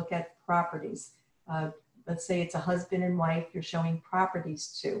around to look at properties. Let's say it's a husband and wife you're showing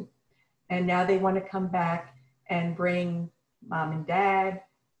properties to. And now they want to come back and bring mom and dad,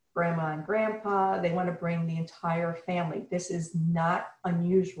 grandma and grandpa. They want to bring the entire family. This is not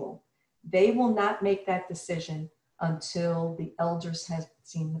unusual. They will not make that decision until the elders have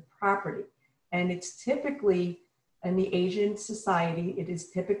seen the property. And it's typically, in the Asian society, it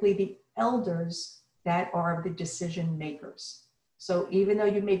is typically the elders that are the decision makers. So even though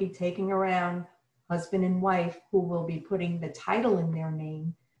you may be taking around husband and wife who will be putting the title in their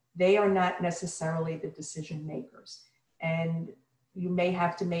name, they are not necessarily the decision makers. And you may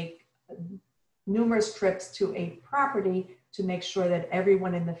have to make numerous trips to a property to make sure that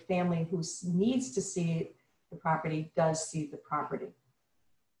everyone in the family who needs to see the property does see the property.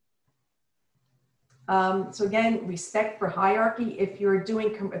 So again, respect for hierarchy. If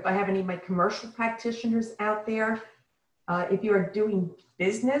I have any of my commercial practitioners out there, if you are doing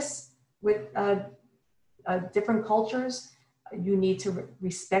business with different cultures, you need to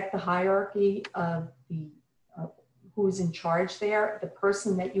respect the hierarchy of who's in charge there. The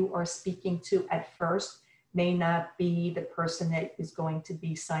person that you are speaking to at first may not be the person that is going to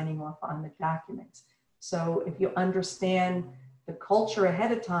be signing off on the documents. So if you understand the culture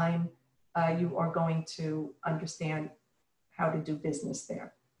ahead of time, you are going to understand how to do business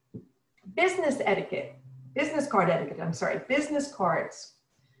there. Business cards.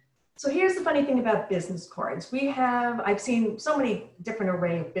 So here's the funny thing about business cards. I've seen so many different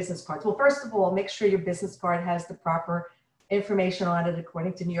array of business cards. Well, first of all, make sure your business card has the proper information on it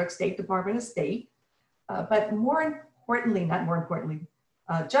according to New York State Department of State. But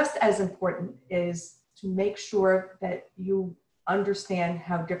just as important is to make sure that you understand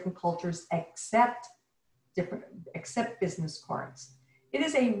how different cultures accept business cards. It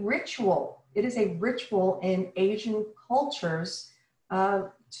is a ritual. It is a ritual in Asian cultures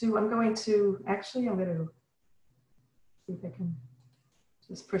I'm going to see if I can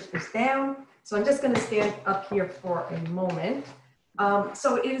just push this down. So I'm just going to stand up here for a moment.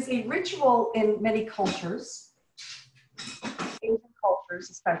 So it is a ritual in many cultures, Asian cultures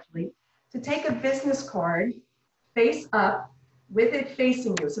especially, to take a business card face up with it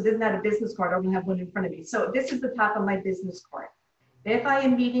facing you. So this is not a business card, I only have one in front of me. So this is the top of my business card. If I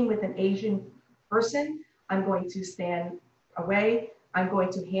am meeting with an Asian person, I'm going to stand away. I'm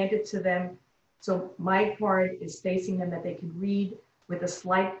going to hand it to them. So my card is facing them that they can read with a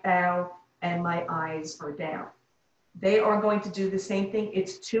slight bow and my eyes are down. They are going to do the same thing.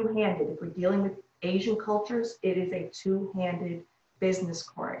 It's two-handed. If we're dealing with Asian cultures, it is a two-handed business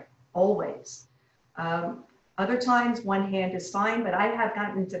card, always. Other times, one hand is fine, but I have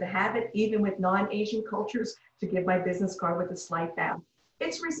gotten into the habit, even with non-Asian cultures, to give my business card with a slight bow.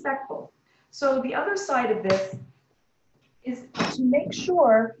 It's respectful. So the other side of this is to make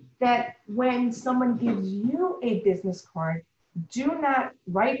sure that when someone gives you a business card, do not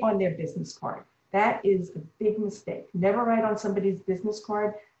write on their business card. That is a big mistake. Never write on somebody's business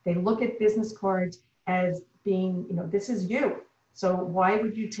card. They look at business cards as being, this is you. So why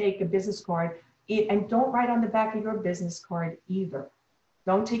would you take a business card? And don't write on the back of your business card either.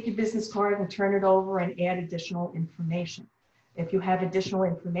 Don't take your business card and turn it over and add additional information. If you have additional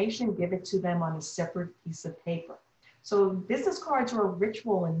information, give it to them on a separate piece of paper. So business cards are a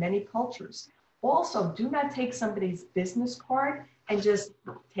ritual in many cultures. Also, do not take somebody's business card and just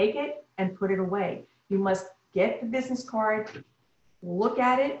take it and put it away. You must get the business card, look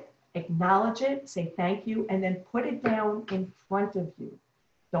at it, acknowledge it, say thank you, and then put it down in front of you.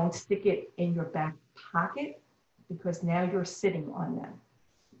 Don't stick it in your back pocket because now you're sitting on them.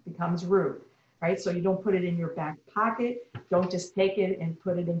 It becomes rude, right? So you don't put it in your back pocket. Don't just take it and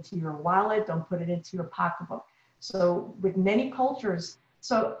put it into your wallet. Don't put it into your pocketbook. So with many cultures,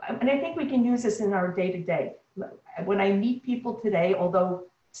 and I think we can use this in our day-to-day. When I meet people today, although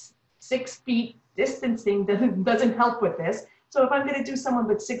 6 feet distancing doesn't help with this. So if I'm going to do someone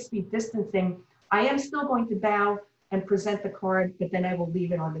with 6 feet distancing, I am still going to bow and present the card, but then I will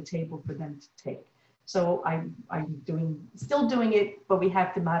leave it on the table for them to take. So I'm still doing it, but we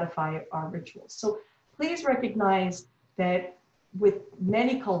have to modify our rituals. So please recognize that with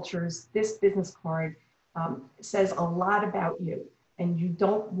many cultures, this business card says a lot about you, and you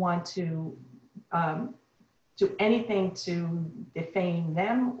don't want to do anything to defame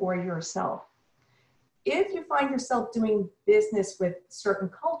them or yourself. If you find yourself doing business with certain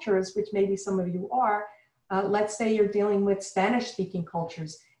cultures, which maybe some of you are, let's say you're dealing with Spanish-speaking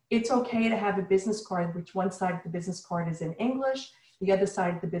cultures, it's okay to have a business card, which one side of the business card is in English, the other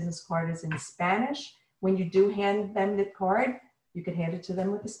side of the business card is in Spanish. When you do hand them the card, you can hand it to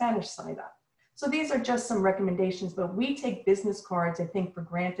them with the Spanish side up. So these are just some recommendations, but we take business cards, I think, for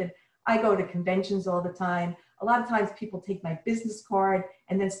granted. I go to conventions all the time. A lot of times people take my business card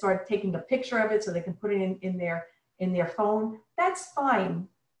and then start taking a picture of it so they can put it in their phone. That's fine,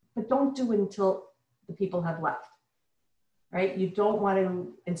 but don't do it until the people have left, right? You don't want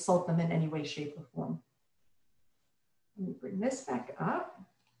to insult them in any way, shape, or form. Let me bring this back up.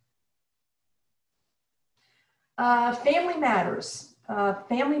 Family matters.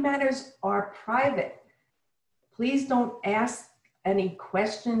 Family matters are private. Please don't ask any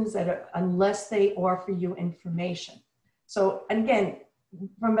questions unless they offer you information. So, and again,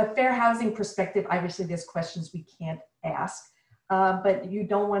 from a fair housing perspective, obviously there's questions we can't ask, but you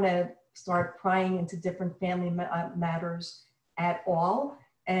don't want to start prying into different family matters at all.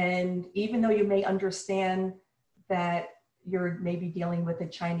 And even though you may understand that you're maybe dealing with a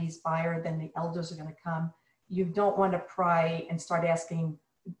Chinese buyer, then the elders are going to come, you don't want to pry and start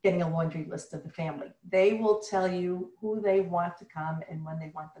getting a laundry list of the family. They will tell you who they want to come and when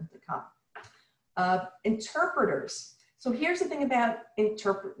they want them to come. Interpreters. So here's the thing about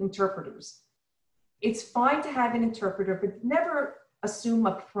interpreters. It's fine to have an interpreter, but never assume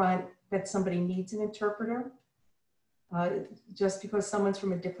up front that somebody needs an interpreter. Just because someone's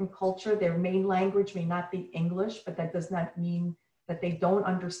from a different culture, their main language may not be English, but that does not mean that they don't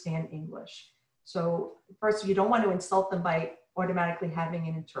understand English. So first, you don't want to insult them by automatically having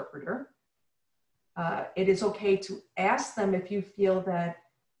an interpreter. It is okay to ask them if you feel that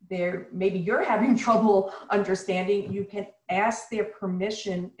maybe you're having trouble understanding. You can ask their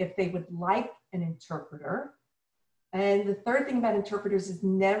permission if they would like an interpreter. And the third thing about interpreters is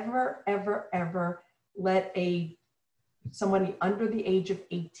never, ever, ever let somebody under the age of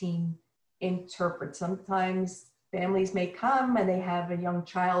 18 interpret. Sometimes families may come and they have a young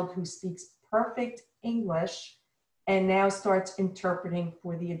child who speaks perfect English and now starts interpreting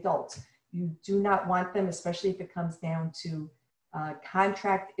for the adults. You do not want them, especially if it comes down to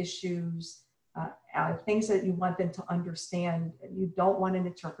contract issues, things that you want them to understand. You don't want an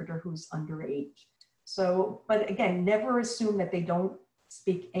interpreter who's underage. So, but again, never assume that they don't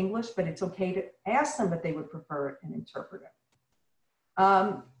speak English, but it's okay to ask them if they would prefer an interpreter.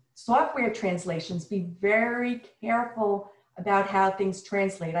 Software translations, be very careful about how things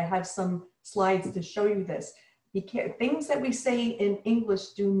translate. I have some slides to show you this. Things that we say in English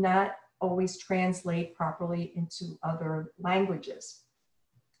do not always translate properly into other languages.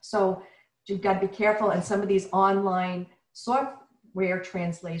 So you've got to be careful, and some of these online software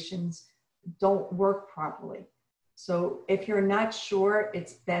translations don't work properly. So if you're not sure,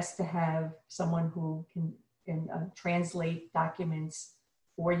 it's best to have someone who can translate documents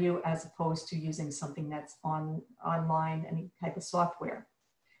for you as opposed to using something that's online, any type of software.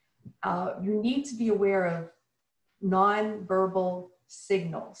 You need to be aware of nonverbal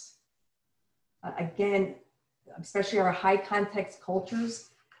signals. Again, especially our high context cultures,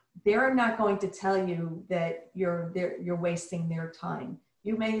 they're not going to tell you that you're wasting their time.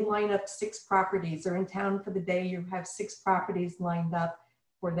 You may line up 6 properties. They're in town for the day. You have 6 properties lined up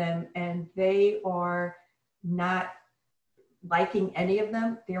for them, and they are not liking any of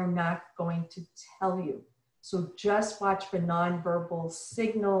them. They're not going to tell you. So just watch for nonverbal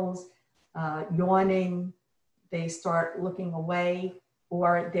signals, yawning, they start looking away,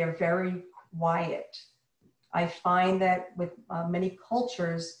 or they're very quiet. I find that with many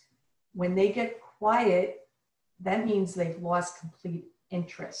cultures, when they get quiet, that means they've lost complete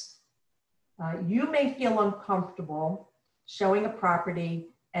interest. You may feel uncomfortable showing a property,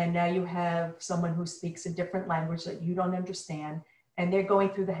 and now you have someone who speaks a different language that you don't understand, and they're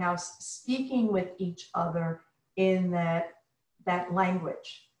going through the house speaking with each other in that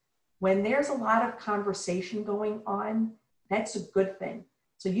language. When there's a lot of conversation going on, that's a good thing.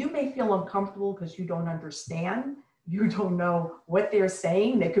 So you may feel uncomfortable because you don't understand, you don't know what they're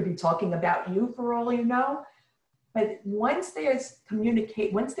saying. They could be talking about you for all you know. But once there's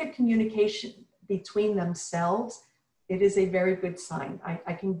communication between themselves, it is a very good sign.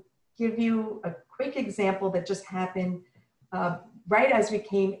 I can give you a quick example that just happened right as we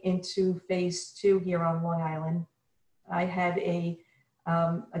came into phase 2 here on Long Island. I had a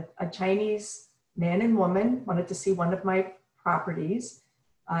Chinese man and woman wanted to see one of my properties.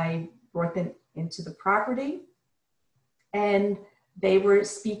 I brought them into the property, and they were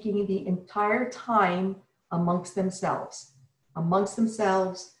speaking the entire time amongst themselves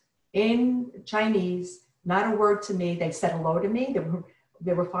in Chinese, not a word to me. They said hello to me.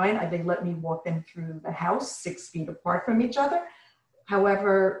 They were fine. They let me walk them through the house 6 feet apart from each other.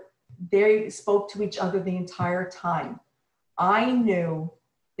 However, they spoke to each other the entire time. I knew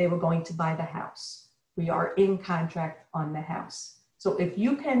they were going to buy the house. We are in contract on the house. So if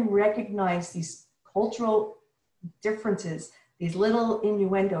you can recognize these cultural differences, these little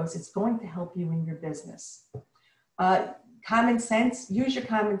innuendos, it's going to help you in your business. Common sense, use your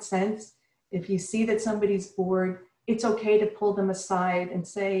common sense. If you see that somebody's bored, it's okay to pull them aside and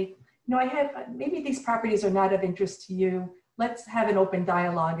say, maybe these properties are not of interest to you. Let's have an open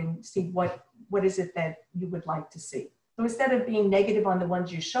dialogue and see what is it that you would like to see. So instead of being negative on the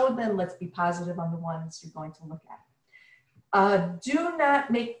ones you showed them, let's be positive on the ones you're going to look at. Do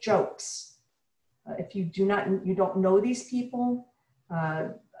not make jokes. If you don't know these people,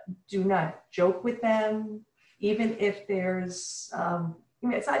 do not joke with them. Even if there's,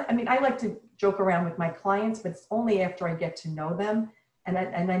 I like to joke around with my clients, but it's only after I get to know them, and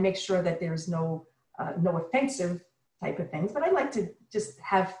I make sure that there's no offensive type of things. But I like to just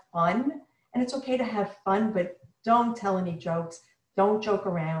have fun, and it's okay to have fun, but don't tell any jokes. Don't joke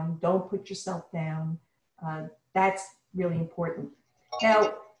around. Don't put yourself down. That's really important.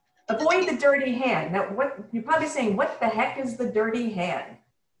 Now, avoid the dirty hand. Now, what you're probably saying, what the heck is the dirty hand?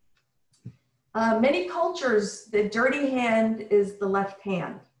 Many cultures, the dirty hand is the left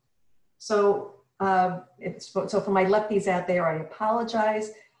hand. So, so for my lefties out there, I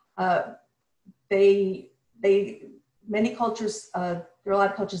apologize. Many cultures, there are a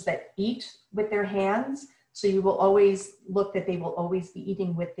lot of cultures that eat with their hands. So you will always look that they will always be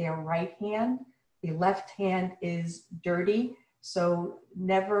eating with their right hand. The left hand is dirty. So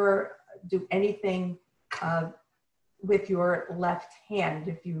never do anything with your left hand.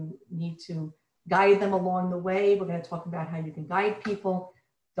 If you need to guide them along the way, we're going to talk about how you can guide people.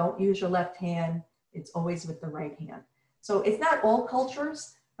 Don't use your left hand. It's always with the right hand. So it's not all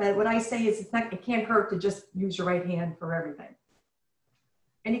cultures, but what I say is it can't hurt to just use your right hand for everything.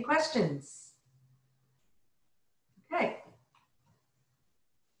 Any questions? Okay.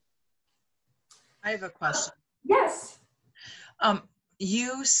 I have a question. Yes.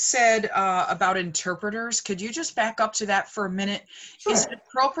 You said about interpreters. Could you just back up to that for a minute? Sure. Is it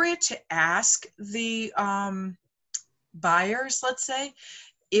appropriate to ask the buyers, let's say,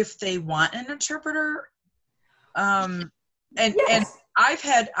 if they want an interpreter? And I've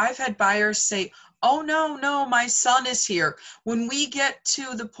had buyers say, "Oh no, my son is here. When we get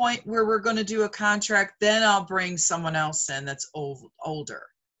to the point where we're going to do a contract, then I'll bring someone else in that's older."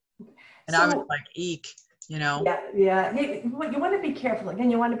 And I was like, "Eek." You know? Yeah. Hey, you want to be careful. Again,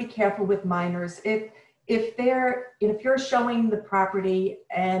 you want to be careful with minors. If you're showing the property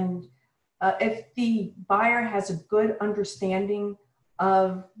and if the buyer has a good understanding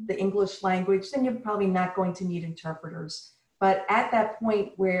of the English language, then you're probably not going to need interpreters. But at that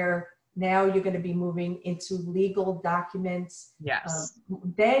point where now you're going to be moving into legal documents, yes,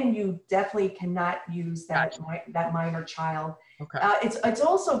 then you definitely cannot use that minor child. Okay. It's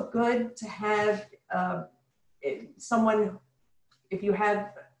also good to have someone, if you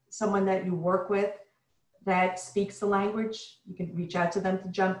have someone that you work with that speaks the language, you can reach out to them to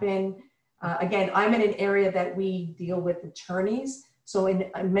jump in. Again, I'm in an area that we deal with attorneys. So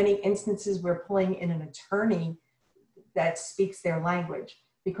in many instances, we're pulling in an attorney that speaks their language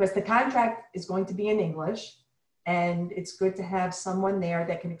because the contract is going to be in English And it's good to have someone there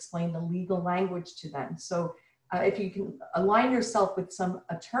that can explain the legal language to them. So if you can align yourself with some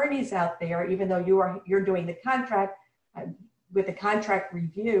attorneys out there, even though you're doing the contract, with the contract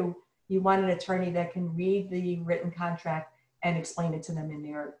review, you want an attorney that can read the written contract and explain it to them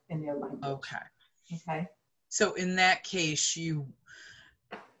in their language. Okay. Okay. So in that case,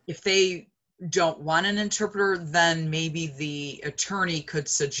 if they don't want an interpreter, then maybe the attorney could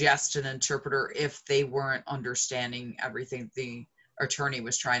suggest an interpreter if they weren't understanding everything the attorney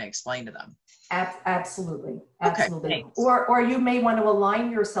was trying to explain to them. Absolutely. Absolutely. Okay, or you may want to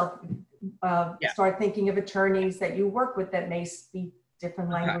align yourself, start thinking of attorneys that you work with that may speak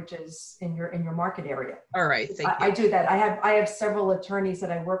different languages in your market area. All right, thank you. I do that. I have several attorneys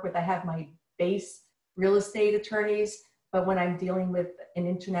that I work with. I have my base real estate attorneys, but when I'm dealing with an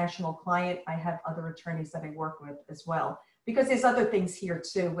international client, I have other attorneys that I work with as well. Because there's other things here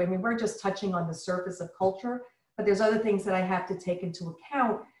too. I mean, we're just touching on the surface of culture, but there's other things that I have to take into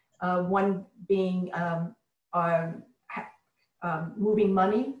account. One being moving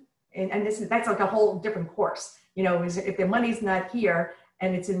money, and that's like a whole different course. You know, if the money's not here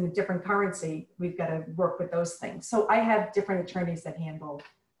and it's in a different currency, we've got to work with those things. So I have different attorneys that handle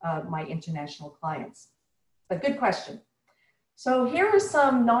my international clients. But good question. So here are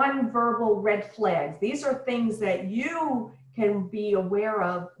some nonverbal red flags. These are things that you can be aware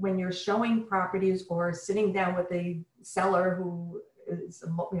of when you're showing properties or sitting down with a seller who is,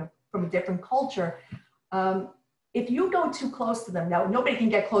 you know, from a different culture. If you go too close to them, now nobody can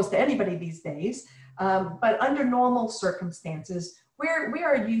get close to anybody these days, but under normal circumstances, we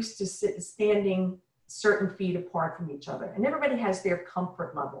are used to standing certain feet apart from each other, and everybody has their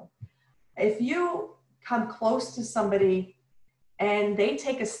comfort level. If you come close to somebody and they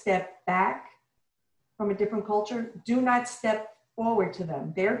take a step back from a different culture, do not step forward to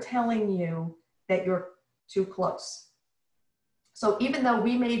them. They're telling you that you're too close. So even though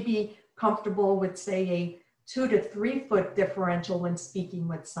we may be comfortable with, say, a 2 to 3 foot differential when speaking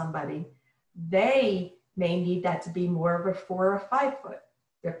with somebody, they may need that to be more of a 4 or 5 foot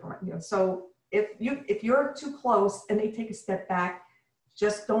different. You know, so if you're too close and they take a step back,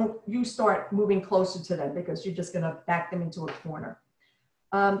 just don't you start moving closer to them, because you're just going to back them into a corner.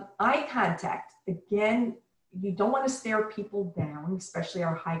 Eye contact. Again, you don't want to stare people down, especially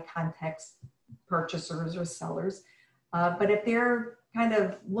our high context purchasers or sellers. But if they're kind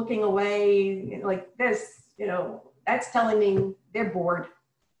of looking away like this, you know, that's telling me they're bored.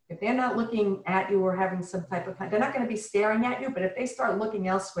 If they're not looking at you or having some type of, they're not going to be staring at you, but if they start looking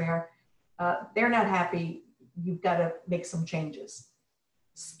elsewhere, they're not happy. You've got to make some changes.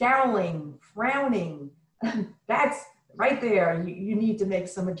 Scowling, frowning, that's right there. You need to make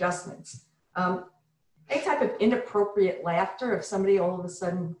some adjustments. Any type of inappropriate laughter, if somebody all of a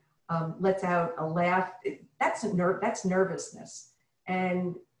sudden lets out a laugh, that's nervousness.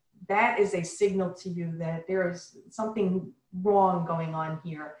 And that is a signal to you that there's something wrong going on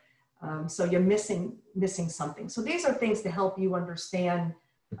here. So you're missing something. So these are things to help you understand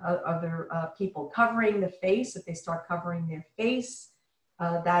other people. Covering the face, if they start covering their face,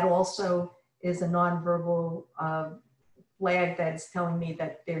 that also is a nonverbal flag that's telling me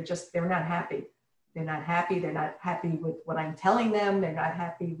that they're not happy. They're not happy. They're not happy with what I'm telling them. They're not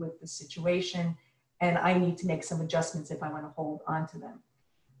happy with the situation. And I need to make some adjustments if I want to hold on to them.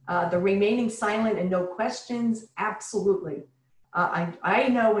 The remaining silent and no questions, absolutely. I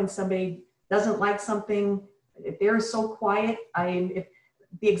know when somebody doesn't like something, if they're so quiet, if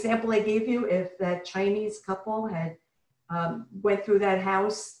the example I gave you, if that Chinese couple had went through that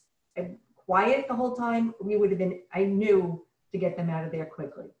house and quiet the whole time, I knew to get them out of there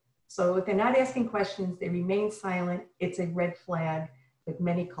quickly. So if they're not asking questions, they remain silent, it's a red flag with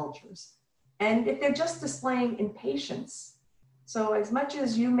many cultures. And if they're just displaying impatience, so as much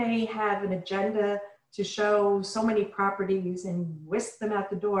as you may have an agenda to show so many properties and whisk them out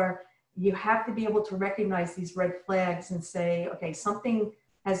the door, you have to be able to recognize these red flags and say, okay, something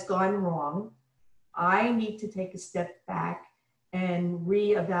has gone wrong. I need to take a step back and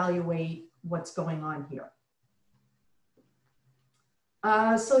reevaluate what's going on here.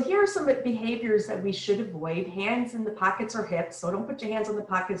 So here are some behaviors that we should avoid. Hands in the pockets or hips. So don't put your hands on the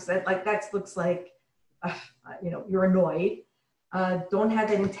pockets. That looks like, you're annoyed. Don't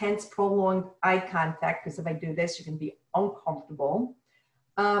have an intense, prolonged eye contact, because if I do this, you can be uncomfortable.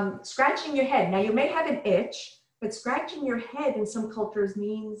 Scratching your head. Now you may have an itch, but scratching your head in some cultures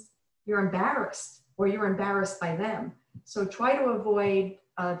means you're embarrassed or you're embarrassed by them. So try to avoid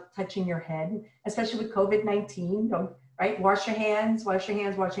touching your head, especially with COVID-19. Don't, right? Wash your hands, wash your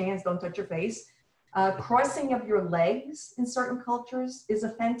hands, wash your hands. Don't touch your face. Crossing of your legs in certain cultures is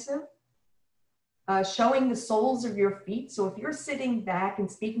offensive. showing the soles of your feet. So if you're sitting back and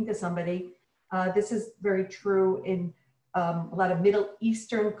speaking to somebody, this is very true in a lot of Middle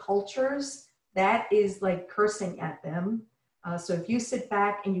Eastern cultures, that is like cursing at them. So if you sit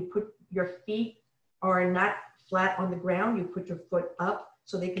back and you put your feet are not flat on the ground, you put your foot up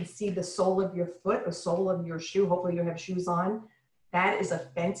so they can see the sole of your foot or sole of your shoe. Hopefully you have shoes on. That is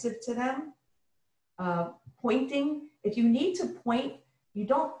offensive to them. Pointing, if you need to point, you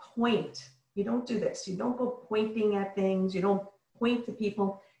don't point. You don't do this. You don't go pointing at things. You don't point to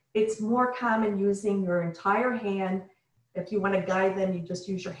people. It's more common using your entire hand. If you want to guide them, you just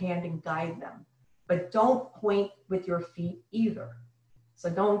use your hand and guide them. But don't point with your feet either. So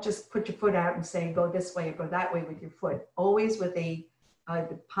don't just put your foot out and say, go this way or go that way with your foot. Always with the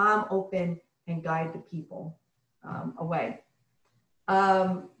palm open and guide the people away.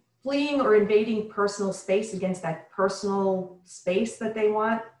 Fleeing or invading personal space, against that personal space that they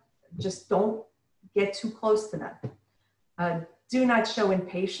want, just don't get too close to them. Do not show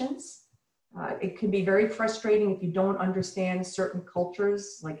impatience. It can be very frustrating if you don't understand certain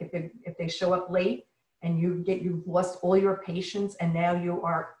cultures, like if they show up late and you've lost all your patience and now you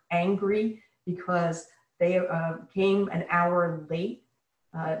are angry because they came an hour late.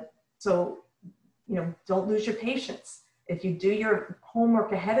 So, don't lose your patience. If you do your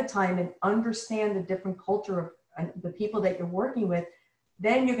homework ahead of time and understand the different culture of the people that you're working with,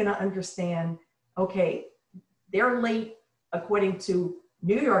 then you're going to understand, okay, they're late according to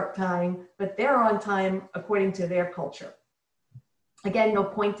New York time, but they're on time according to their culture. Again, no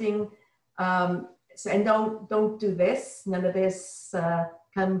pointing, and don't do this, none of this,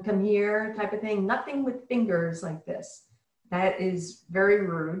 come here type of thing. Nothing with fingers like this. That is very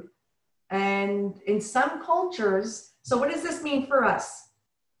rude. And in some cultures, so what does this mean for us?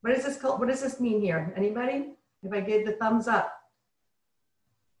 What does this mean here? Anybody? If I give the thumbs up.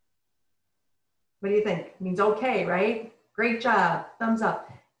 What do you think? It means okay, right? Great job, thumbs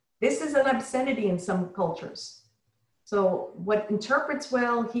up. This is an obscenity in some cultures. So what interprets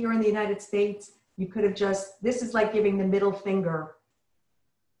well here in the United States, you could have this is like giving the middle finger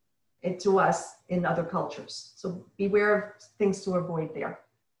to us in other cultures. So beware of things to avoid there.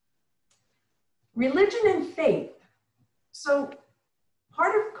 Religion and faith. So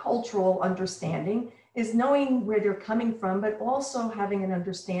part of cultural understanding is knowing where they're coming from, but also having an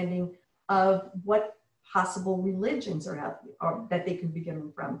understanding of what possible religions are out or that they can be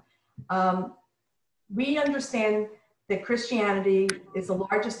given from. We understand that Christianity is the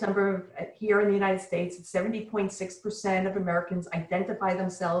largest number here in the United States. 70.6% of Americans identify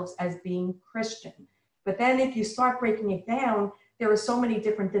themselves as being Christian. But then if you start breaking it down, there are so many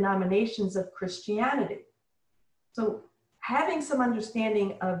different denominations of Christianity. So having some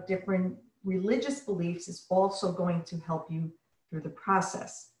understanding of different religious beliefs is also going to help you through the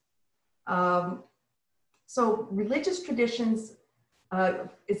process. So religious traditions,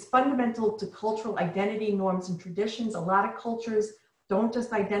 it's fundamental to cultural identity, norms, and traditions. A lot of cultures don't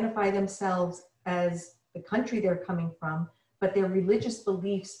just identify themselves as the country they're coming from, but their religious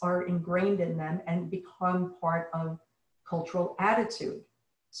beliefs are ingrained in them and become part of cultural attitude.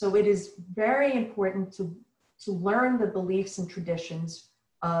 So it is very important to learn the beliefs and traditions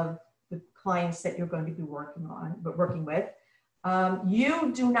of the clients that you're going to be working with.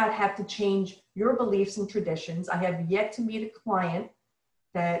 You do not have to change your beliefs and traditions. I have yet to meet a client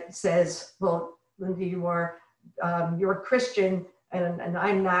that says, well, Linda, you're a Christian and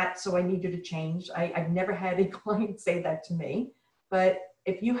I'm not, so I need you to change. I've never had a client say that to me. But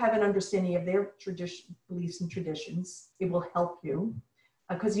if you have an understanding of their beliefs and traditions, it will help you.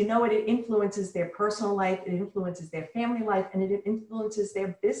 Because it influences their personal life, it influences their family life, and it influences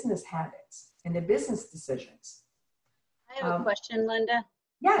their business habits and their business decisions. I have a question, Linda.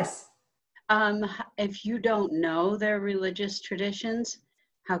 Yes. If you don't know their religious traditions,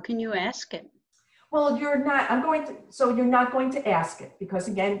 how can you ask it? Well, you're not going to ask it because,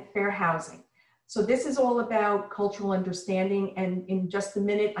 again, fair housing. So this is all about cultural understanding. And in just a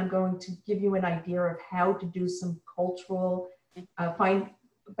minute, I'm going to give you an idea of how to do some cultural, find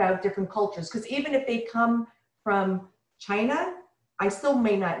about different cultures. Because even if they come from China, I still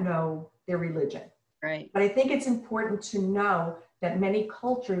may not know their religion. Right. But I think it's important to know that many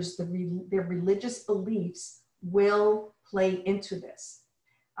cultures, their religious beliefs will play into this.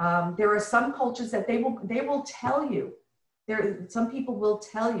 There are some cultures that they will tell you. Some people will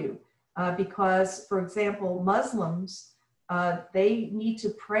tell you because, for example, Muslims, they need to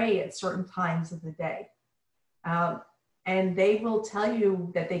pray at certain times of the day. And they will tell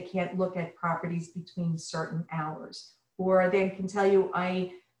you that they can't look at properties between certain hours. Or they can tell you,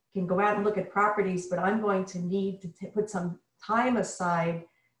 I can go out and look at properties, but I'm going to need to put some time aside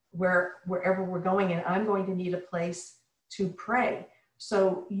wherever we're going, and I'm going to need a place to pray.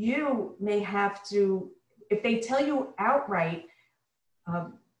 So you may have to, if they tell you outright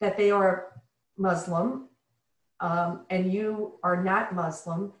that they are Muslim and you are not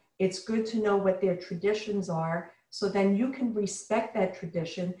Muslim, it's good to know what their traditions are, so then you can respect that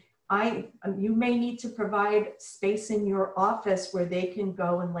tradition. You may need to provide space in your office where they can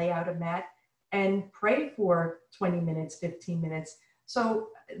go and lay out a mat and pray for 20 minutes, 15 minutes. So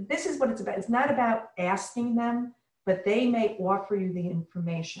this is what it's about. It's not about asking them, but they may offer you the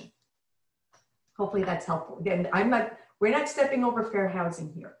information. Hopefully that's helpful. Again, we're not stepping over fair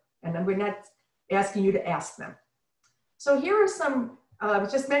housing here, and we're not asking you to ask them. So here are some, I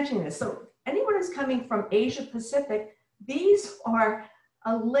was just mentioning this. So anyone who's coming from Asia Pacific, these are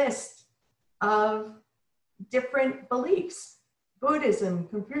a list of different beliefs: Buddhism,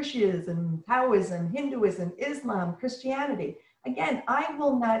 Confucianism, Taoism, Hinduism, Islam, Christianity. Again, I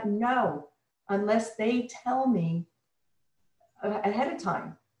will not know unless they tell me ahead of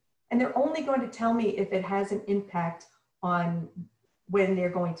time. And they're only going to tell me if it has an impact on when they're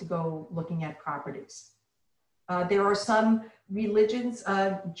going to go looking at properties. There are some religions,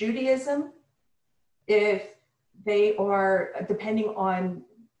 Judaism, if they are, depending on,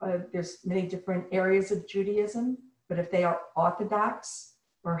 there's many different areas of Judaism, but if they are Orthodox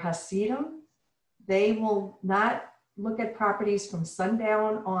or Hasidim, they will not look at properties from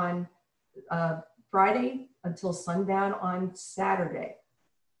sundown on Friday until sundown on Saturday.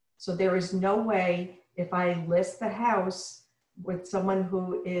 So there is no way, if I list the house with someone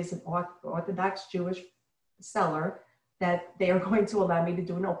who is an Orthodox Jewish seller, that they are going to allow me to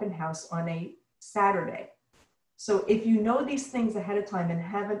do an open house on a Saturday. So if you know these things ahead of time and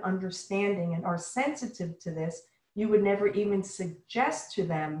have an understanding and are sensitive to this, you would never even suggest to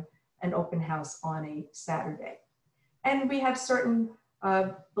them an open house on a Saturday. And we have certain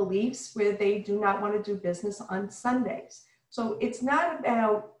beliefs where they do not want to do business on Sundays. So it's not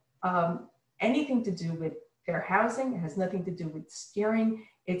about anything to do with fair housing. It has nothing to do with steering.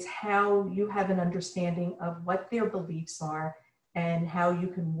 It's how you have an understanding of what their beliefs are and how you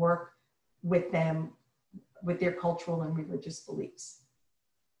can work with them with their cultural and religious beliefs.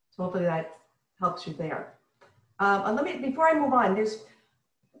 So hopefully that helps you there. Before I move on, there's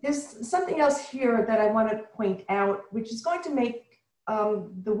something else here that I want to point out, which is going to make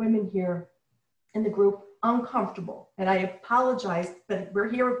the women here in the group uncomfortable. And I apologize, but we're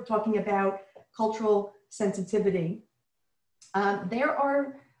here talking about cultural sensitivity. There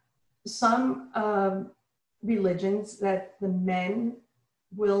are some religions that the men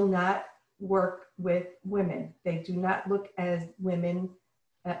will not work with women. They do not look as women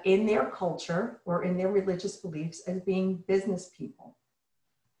in their culture or in their religious beliefs as being business people.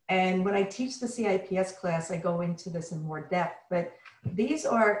 And when I teach the CIPS class, I go into this in more depth, but these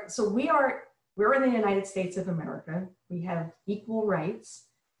are, so we're in the United States of America. We have equal rights.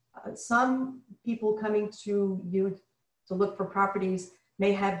 Some people coming to you to look for properties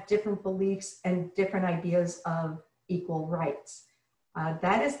may have different beliefs and different ideas of equal rights.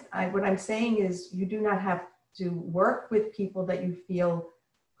 What I'm saying is you do not have to work with people that you feel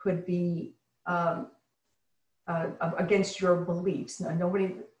could be against your beliefs. Now,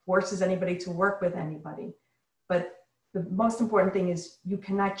 nobody forces anybody to work with anybody, but the most important thing is you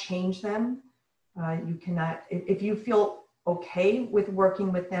cannot change them. You cannot, if you feel okay with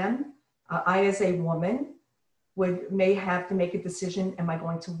working with them, I as a woman may have to make a decision, am I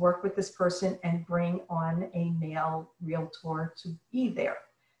going to work with this person and bring on a male realtor to be there?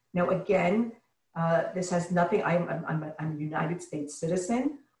 Now again, this has nothing, I'm a United States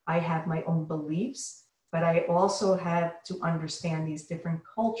citizen. I have my own beliefs, but I also have to understand these different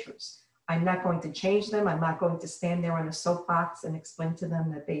cultures. I'm not going to change them. I'm not going to stand there on a soapbox and explain to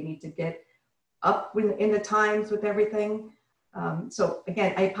them that they need to get up in the times with everything. So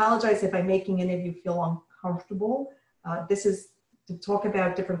again, I apologize if I'm making any of you feel uncomfortable. This is to talk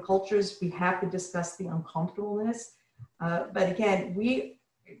about different cultures. We have to discuss the uncomfortableness. But again,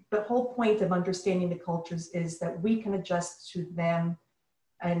 the whole point of understanding the cultures is that we can adjust to them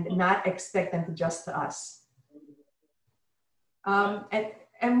and not expect them to adjust to us. Another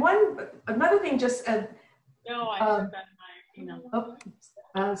thing, just no, I forgot my email.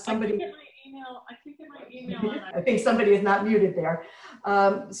 Somebody. I can get my email. I think somebody is not muted there.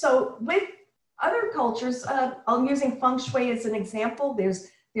 So with other cultures, I'm using feng shui as an example.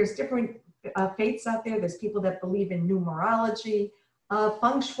 There's different faiths out there. There's people that believe in numerology.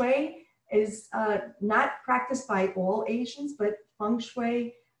 Feng shui is not practiced by all Asians, but feng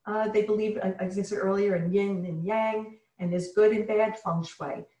shui, they believe, as I said earlier, in yin and yang, and there's good and bad feng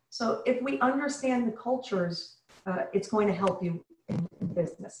shui. So if we understand the cultures, it's going to help you in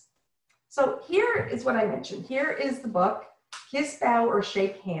business. So here is what I mentioned. Here is the book, Kiss, Bow, or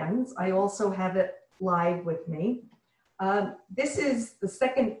Shake Hands. I also have it live with me. This is the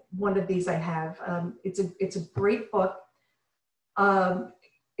second one of these I have. It's a great book.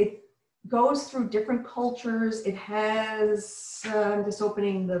 It goes through different cultures. It has, I'm just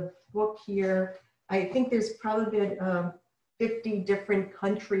opening the book here. I think there's probably been 50 different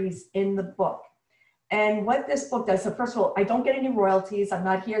countries in the book. And what this book does, so first of all, I don't get any royalties. I'm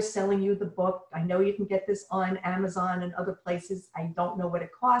not here selling you the book. I know you can get this on Amazon and other places. I don't know what it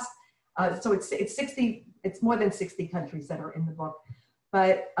costs. So it's more than 60 countries that are in the book.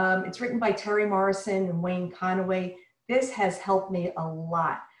 But it's written by Terry Morrison and Wayne Conaway. This has helped me a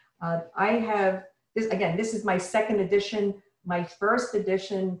lot. I have, this is my second edition. My first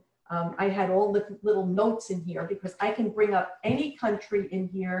edition, I had all the little notes in here because I can bring up any country in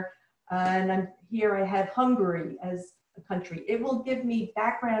here. And I have Hungary as a country. It will give me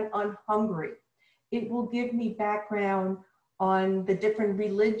background on Hungary. It will give me background on the different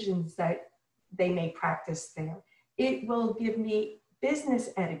religions that they may practice there. It will give me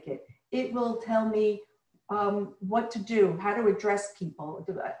business etiquette. It will tell me what to do, how to address people,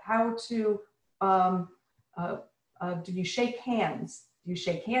 how to, do you shake hands? Do you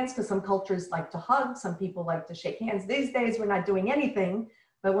shake hands? Because some cultures like to hug, some people like to shake hands. These days we're not doing anything,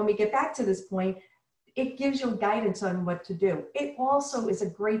 but when we get back to this point, it gives you guidance on what to do. It also is a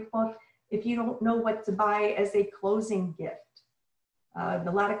great book if you don't know what to buy as a closing gift.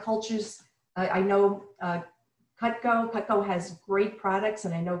 A lot of cultures, I know Cutco has great products,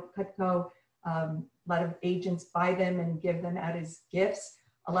 and I know Cutco, a lot of agents buy them and give them out as gifts.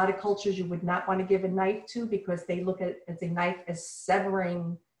 A lot of cultures you would not want to give a knife to because they look at it as a knife as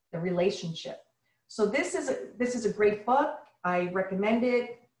severing the relationship. So this is a great book. I recommend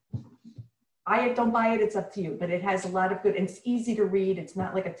it. I don't buy it, it's up to you, but it has a lot of good, and it's easy to read. It's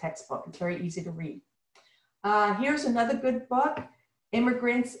not like a textbook, it's very easy to read. Here's another good book,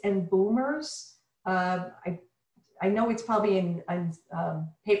 Immigrants and Boomers. I know it's probably in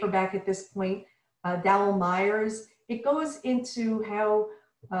paperback at this point. Dowell Myers. It goes into how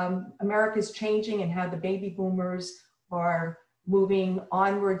America's changing and how the baby boomers are moving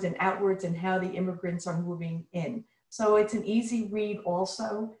onwards and outwards and how the immigrants are moving in. So it's an easy read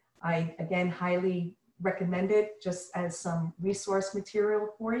also. I, again, highly recommend it just as some resource material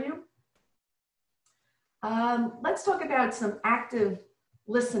for you. Let's talk about some active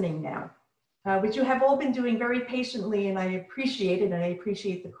listening now, which you have all been doing very patiently, and I appreciate it, and I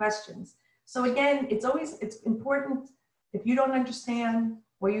appreciate the questions. So again, it's important if you don't understand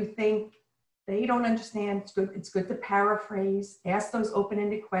or you think they don't understand, it's good to paraphrase, ask those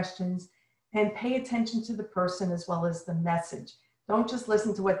open-ended questions, and pay attention to the person as well as the message. Don't just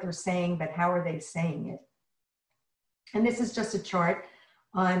listen to what they're saying, but how are they saying it? And this is just a chart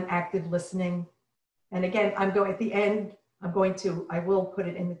on active listening. And again, at the end, I will put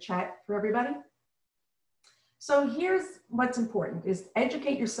it in the chat for everybody. So here's what's important is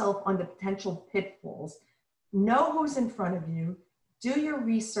educate yourself on the potential pitfalls. Know who's in front of you. Do your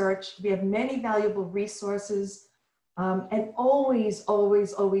research. We have many valuable resources. And always,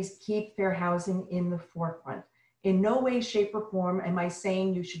 always, always keep fair housing in the forefront. In no way, shape, or form am I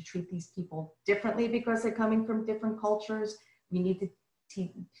saying you should treat these people differently because they're coming from different cultures. We need to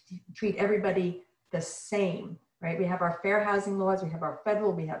treat everybody the same, right? We have our fair housing laws, we have our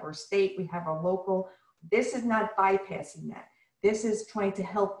federal, we have our state, we have our local. This is not bypassing that. This is trying to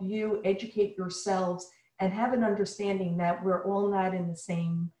help you educate yourselves and have an understanding that we're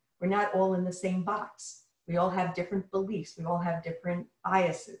not all in the same box. We all have different beliefs. We all have different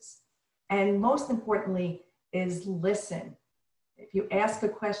biases. And most importantly is listen. If you ask a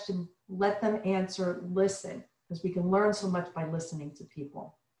question, let them answer, listen, because we can learn so much by listening to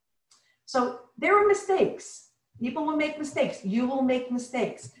people. So there are mistakes. People will make mistakes. You will make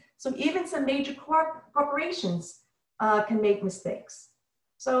mistakes. So even some major corporations can make mistakes.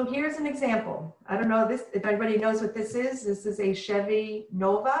 So here's an example. I don't know if anybody knows what this is. This is a Chevy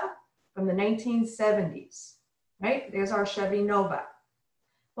Nova from the 1970s, right? There's our Chevy Nova.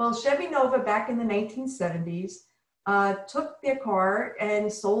 Well, Chevy Nova back in the 1970s took their car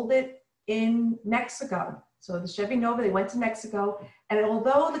and sold it in Mexico. So the Chevy Nova, they went to Mexico. And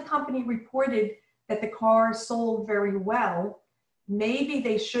although the company reported that the car sold very well, maybe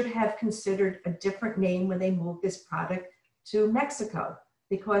they should have considered a different name when they moved this product to Mexico.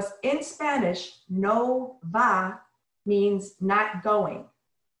 Because in Spanish, no va means not going,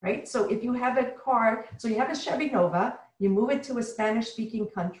 right? So if you have a car, so you have a Chevy Nova, you move it to a Spanish-speaking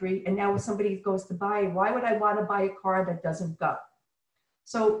country, and now when somebody goes to buy, why would I want to buy a car that doesn't go?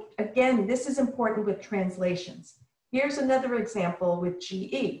 So again, this is important with translations. Here's another example with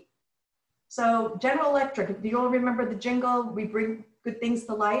GE. So General Electric, do you all remember the jingle, "We bring good things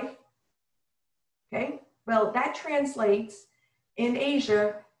to life"? Okay, well, that translates in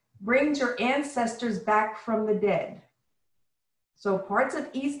Asia, brings your ancestors back from the dead. So parts of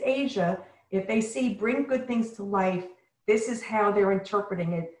East Asia, if they see "bring good things to life," this is how they're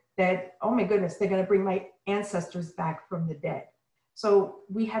interpreting it, that, oh my goodness, they're gonna bring my ancestors back from the dead. So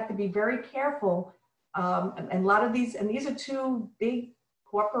we have to be very careful. And a lot of these, and these are two big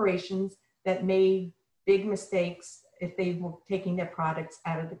corporations that made big mistakes if they were taking their products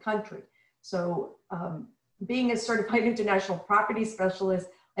out of the country. So being a certified international property specialist,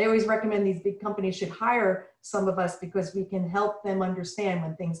 I always recommend these big companies should hire some of us because we can help them understand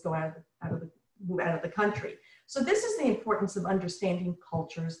when things go move out of the country. So this is the importance of understanding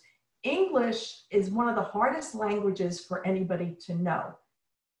cultures. English is one of the hardest languages for anybody to know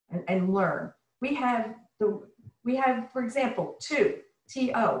and learn. We have, for example,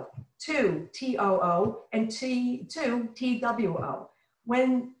 T-O, T-O-O, and T-2, T-W-O.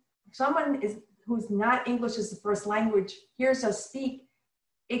 When someone who's not English as the first language hears us speak,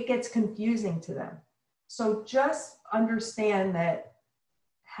 it gets confusing to them. So just understand that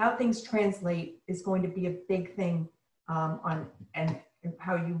how things translate is going to be a big thing and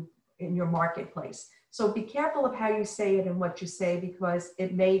how you, in your marketplace. So be careful of how you say it and what you say because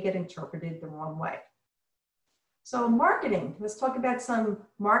it may get interpreted the wrong way. So marketing, let's talk about some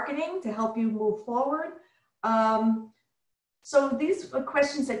marketing to help you move forward. So these are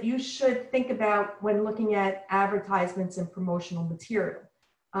questions that you should think about when looking at advertisements and promotional material.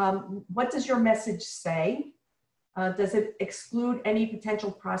 What does your message say? Does it exclude any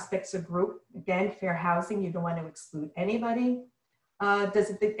potential prospects or group? Again, fair housing, you don't want to exclude anybody.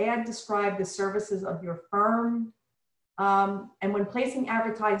 Does the ad describe the services of your firm? And when placing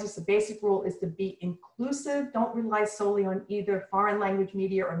advertisements, the basic rule is to be inclusive. Don't rely solely on either foreign language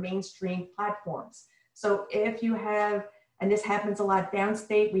media or mainstream platforms. So if you have, and this happens a lot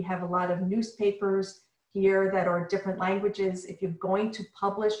downstate, we have a lot of newspapers here that are different languages. If you're going to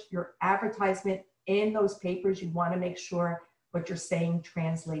publish your advertisement in those papers, you want to make sure what you're saying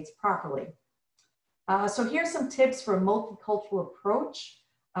translates properly. So here's some tips for a multicultural approach.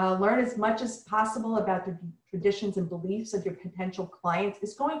 Learn as much as possible about the traditions and beliefs of your potential clients.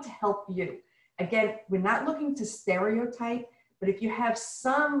 It's going to help you. Again, we're not looking to stereotype, but if you have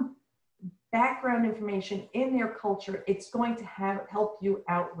some background information in their culture, it's going to help you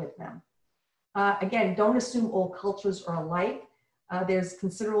out with them. Again, don't assume all cultures are alike. There's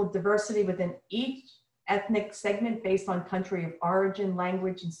considerable diversity within each ethnic segment based on country of origin,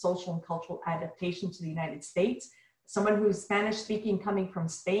 language, and social and cultural adaptation to the United States. Someone who's Spanish speaking coming from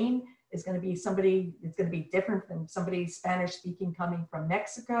Spain is going to be somebody, it's going to be different than somebody Spanish speaking coming from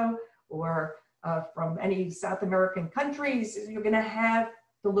Mexico or from any South American countries. You're going to have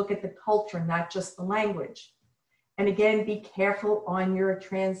to look at the culture, not just the language. And again, be careful on your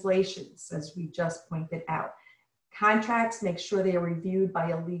translations, as we just pointed out. Contracts, make sure they are reviewed by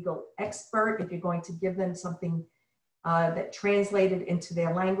a legal expert if you're going to give them something that translated into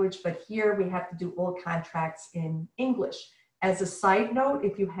their language. But here we have to do all contracts in English. As a side note,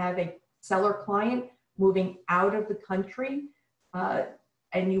 if you have a seller client moving out of the country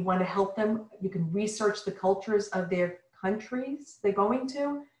and you want to help them, you can research the cultures of their countries they're going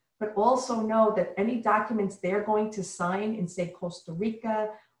to, but also know that any documents they're going to sign in, say, Costa Rica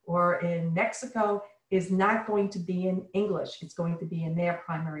or in Mexico is not going to be in English. It's going to be in their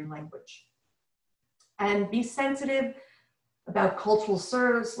primary language. And be sensitive about cultural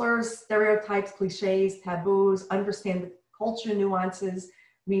slurs, stereotypes, cliches, taboos, understand the culture nuances.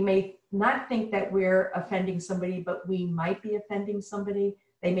 We may not think that we're offending somebody, but we might be offending somebody.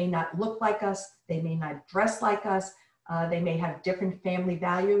 They may not look like us. They may not dress like us. They may have different family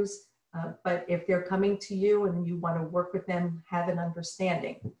values. But if they're coming to you and you want to work with them, have an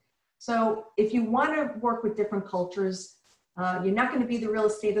understanding. So if you want to work with different cultures, you're not going to be the real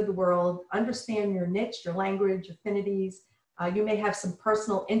estate of the world. Understand your niche, your language, affinities. You may have some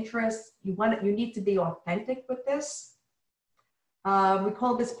personal interests. You need to be authentic with this. We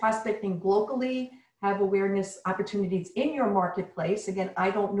call this prospecting locally. Have awareness opportunities in your marketplace. Again, I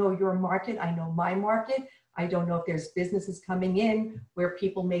don't know your market. I know my market. I don't know if there's businesses coming in where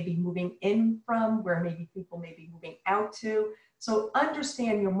people may be moving in from, where maybe people may be moving out to. So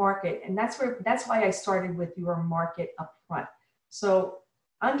understand your market. And that's why I started with your market up front. So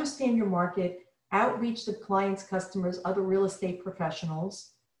understand your market, outreach to clients, customers, other real estate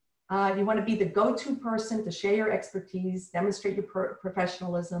professionals. You want to be the go-to person to share your expertise, demonstrate your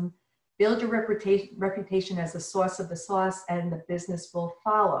professionalism, build your reputation as the source of the sauce, and the business will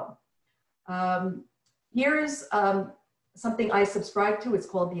follow. Here's something I subscribe to. It's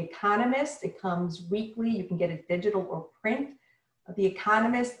called The Economist. It comes weekly. You can get it digital or print. The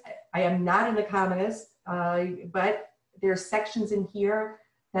Economist, I am not an economist, but there are sections in here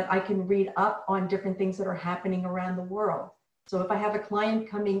that I can read up on different things that are happening around the world. So if I have a client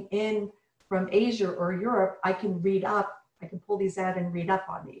coming in from Asia or Europe, I can read up. I can pull these out and read up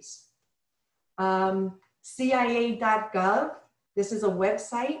on these. CIA.gov, this is a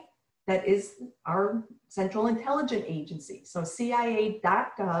website that is our Central Intelligence Agency. So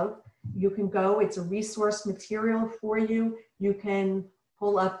CIA.gov, you can go, it's a resource material for you. You can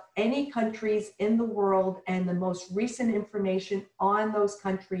pull up any countries in the world, and the most recent information on those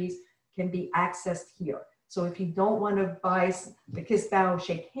countries can be accessed here. So if you don't want to buy the kiss, bow,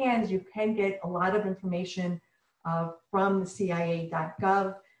 shake hands, you can get a lot of information from the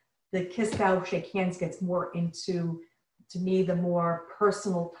CIA.gov. The kiss, bow, shake hands gets more into, to me, the more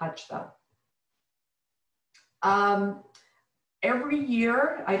personal touch though. Every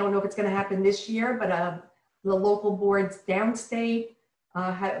year, I don't know if it's going to happen this year, but the local boards downstate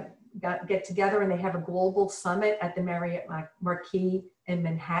get together and they have a global summit at the Marriott Marquis in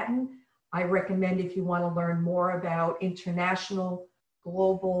Manhattan. I recommend, if you want to learn more about international,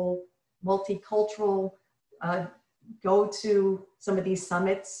 global, multicultural, go to some of these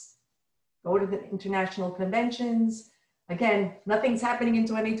summits, go to the international conventions. Again, nothing's happening in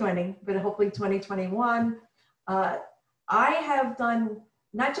 2020, but hopefully 2021. I have done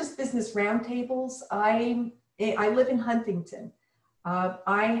not just business roundtables. I live in Huntington.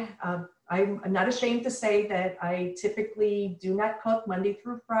 I'm not ashamed to say that I typically do not cook Monday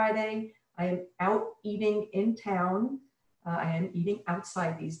through Friday. I am out eating in town. I am eating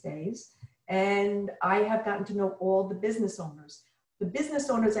outside these days. And I have gotten to know all the business owners. The business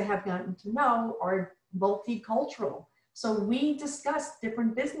owners I have gotten to know are multicultural. So we discuss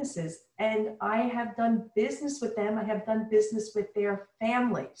different businesses, and I have done business with them. I have done business with their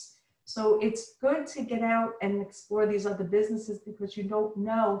families. So it's good to get out and explore these other businesses, because you don't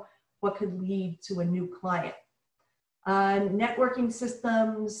know what could lead to a new client. Networking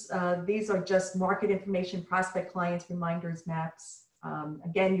systems, these are just market information, prospect clients, reminders, maps.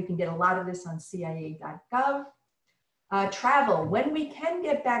 Again, you can get a lot of this on CIA.gov. Travel, when we can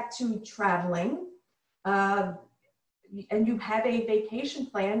get back to traveling, and you have a vacation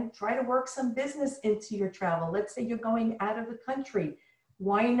plan, try to work some business into your travel. Let's say you're going out of the country.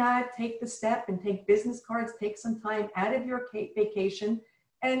 Why not take the step and take business cards, take some time out of your vacation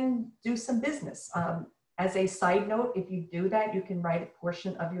and do some business. As a side note, if you do that, you can write a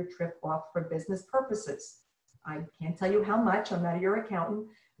portion of your trip off for business purposes. I can't tell you how much, I'm not your accountant,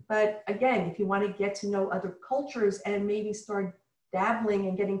 but again, if you want to get to know other cultures and maybe start dabbling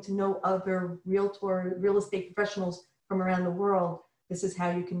and getting to know other real estate professionals from around the world, this is how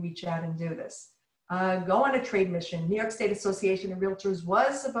you can reach out and do this. Go on a trade mission. New York State Association of Realtors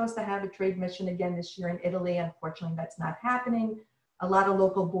was supposed to have a trade mission again this year in Italy. Unfortunately, that's not happening. A lot of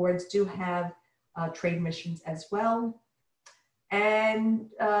local boards do have trade missions as well. And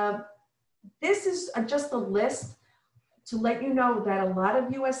this is just a list to let you know that a lot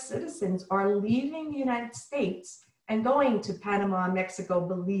of US citizens are leaving the United States and going to Panama, Mexico,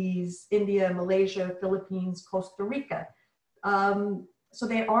 Belize, India, Malaysia, Philippines, Costa Rica. So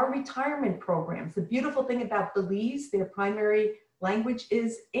there are retirement programs. The beautiful thing about Belize, their primary language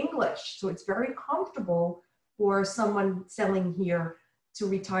is English. So it's very comfortable for someone selling here to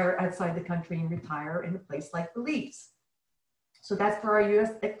retire outside the country and retire in a place like Belize. So that's for our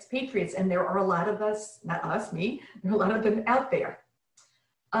US expatriates. And there are a lot of us, not us, me, there are a lot of them out there.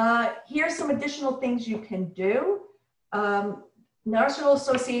 Here's some additional things you can do. National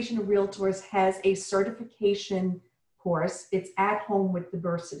Association of Realtors has a certification course. It's At Home with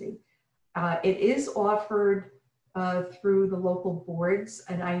Diversity. It is offered through the local boards,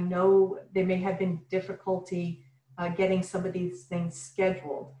 and I know there may have been difficulty getting some of these things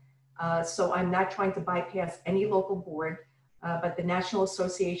scheduled. So I'm not trying to bypass any local board, but the National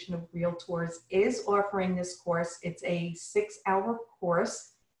Association of Realtors is offering this course. It's a 6-hour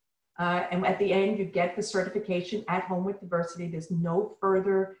course. And at the end, you get the certification At Home with Diversity. There's no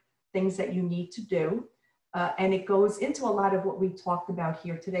further things that you need to do. And it goes into a lot of what we talked about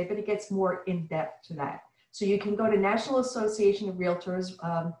here today, but it gets more in depth to that. So you can go to National Association of Realtors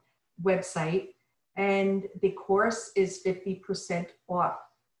website, and the course is 50% off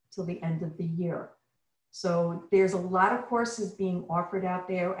till the end of the year. So there's a lot of courses being offered out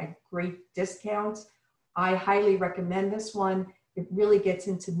there at great discounts. I highly recommend this one. It really gets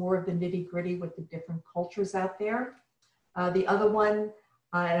into more of the nitty-gritty with the different cultures out there. The other one,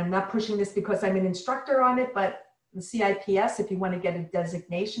 and I'm not pushing this because I'm an instructor on it, but the CIPS, if you want to get a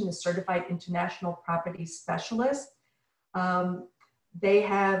designation, the Certified International Property Specialist. They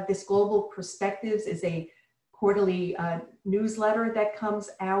have this Global Perspectives is a quarterly newsletter that comes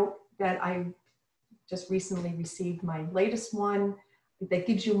out that I just recently received my latest one that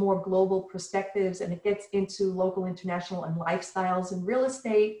gives you more global perspectives, and it gets into local, international, and lifestyles in real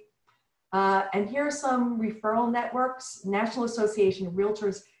estate. And here are some referral networks. National Association of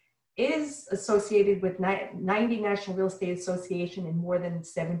Realtors is associated with 90 National Real Estate Association in more than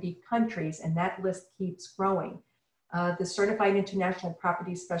 70 countries, and that list keeps growing. The Certified International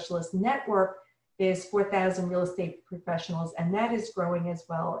Property Specialist Network is 4,000 real estate professionals, and that is growing as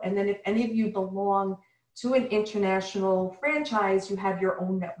well. And then if any of you belong to an international franchise, you have your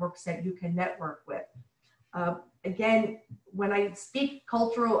own networks that you can network with. Again, when I speak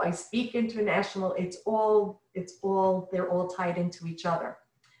cultural, I speak international, they're all tied into each other.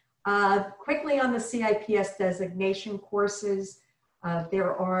 Quickly on the CIPS designation courses,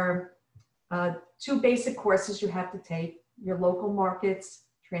 there are 2 basic courses you have to take: your local markets,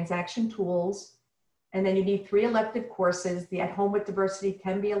 transaction tools, and then you need 3 elective courses. The At Home with Diversity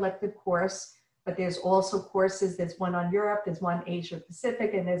can be elective course, but there's also courses, there's one on Europe, there's one Asia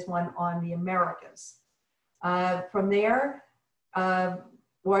Pacific, and there's one on the Americas. From there,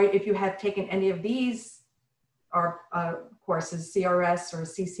 or if you have taken any of these courses, CRS or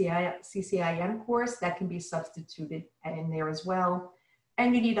CCIM course, that can be substituted in there as well.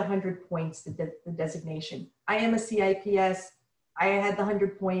 And you need 100 points to the designation. I am a CIPS. I had the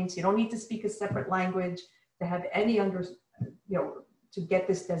 100 points. You don't need to speak a separate language to have any to get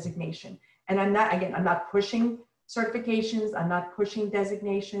this designation. And I'm not pushing certifications. I'm not pushing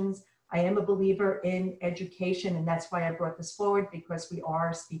designations. I am a believer in education, and that's why I brought this forward, because we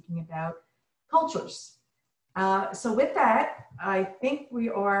are speaking about cultures. So with that, I think we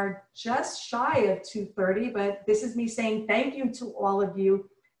are just shy of 2:30, but this is me saying thank you to all of you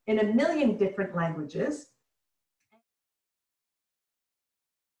in a million different languages.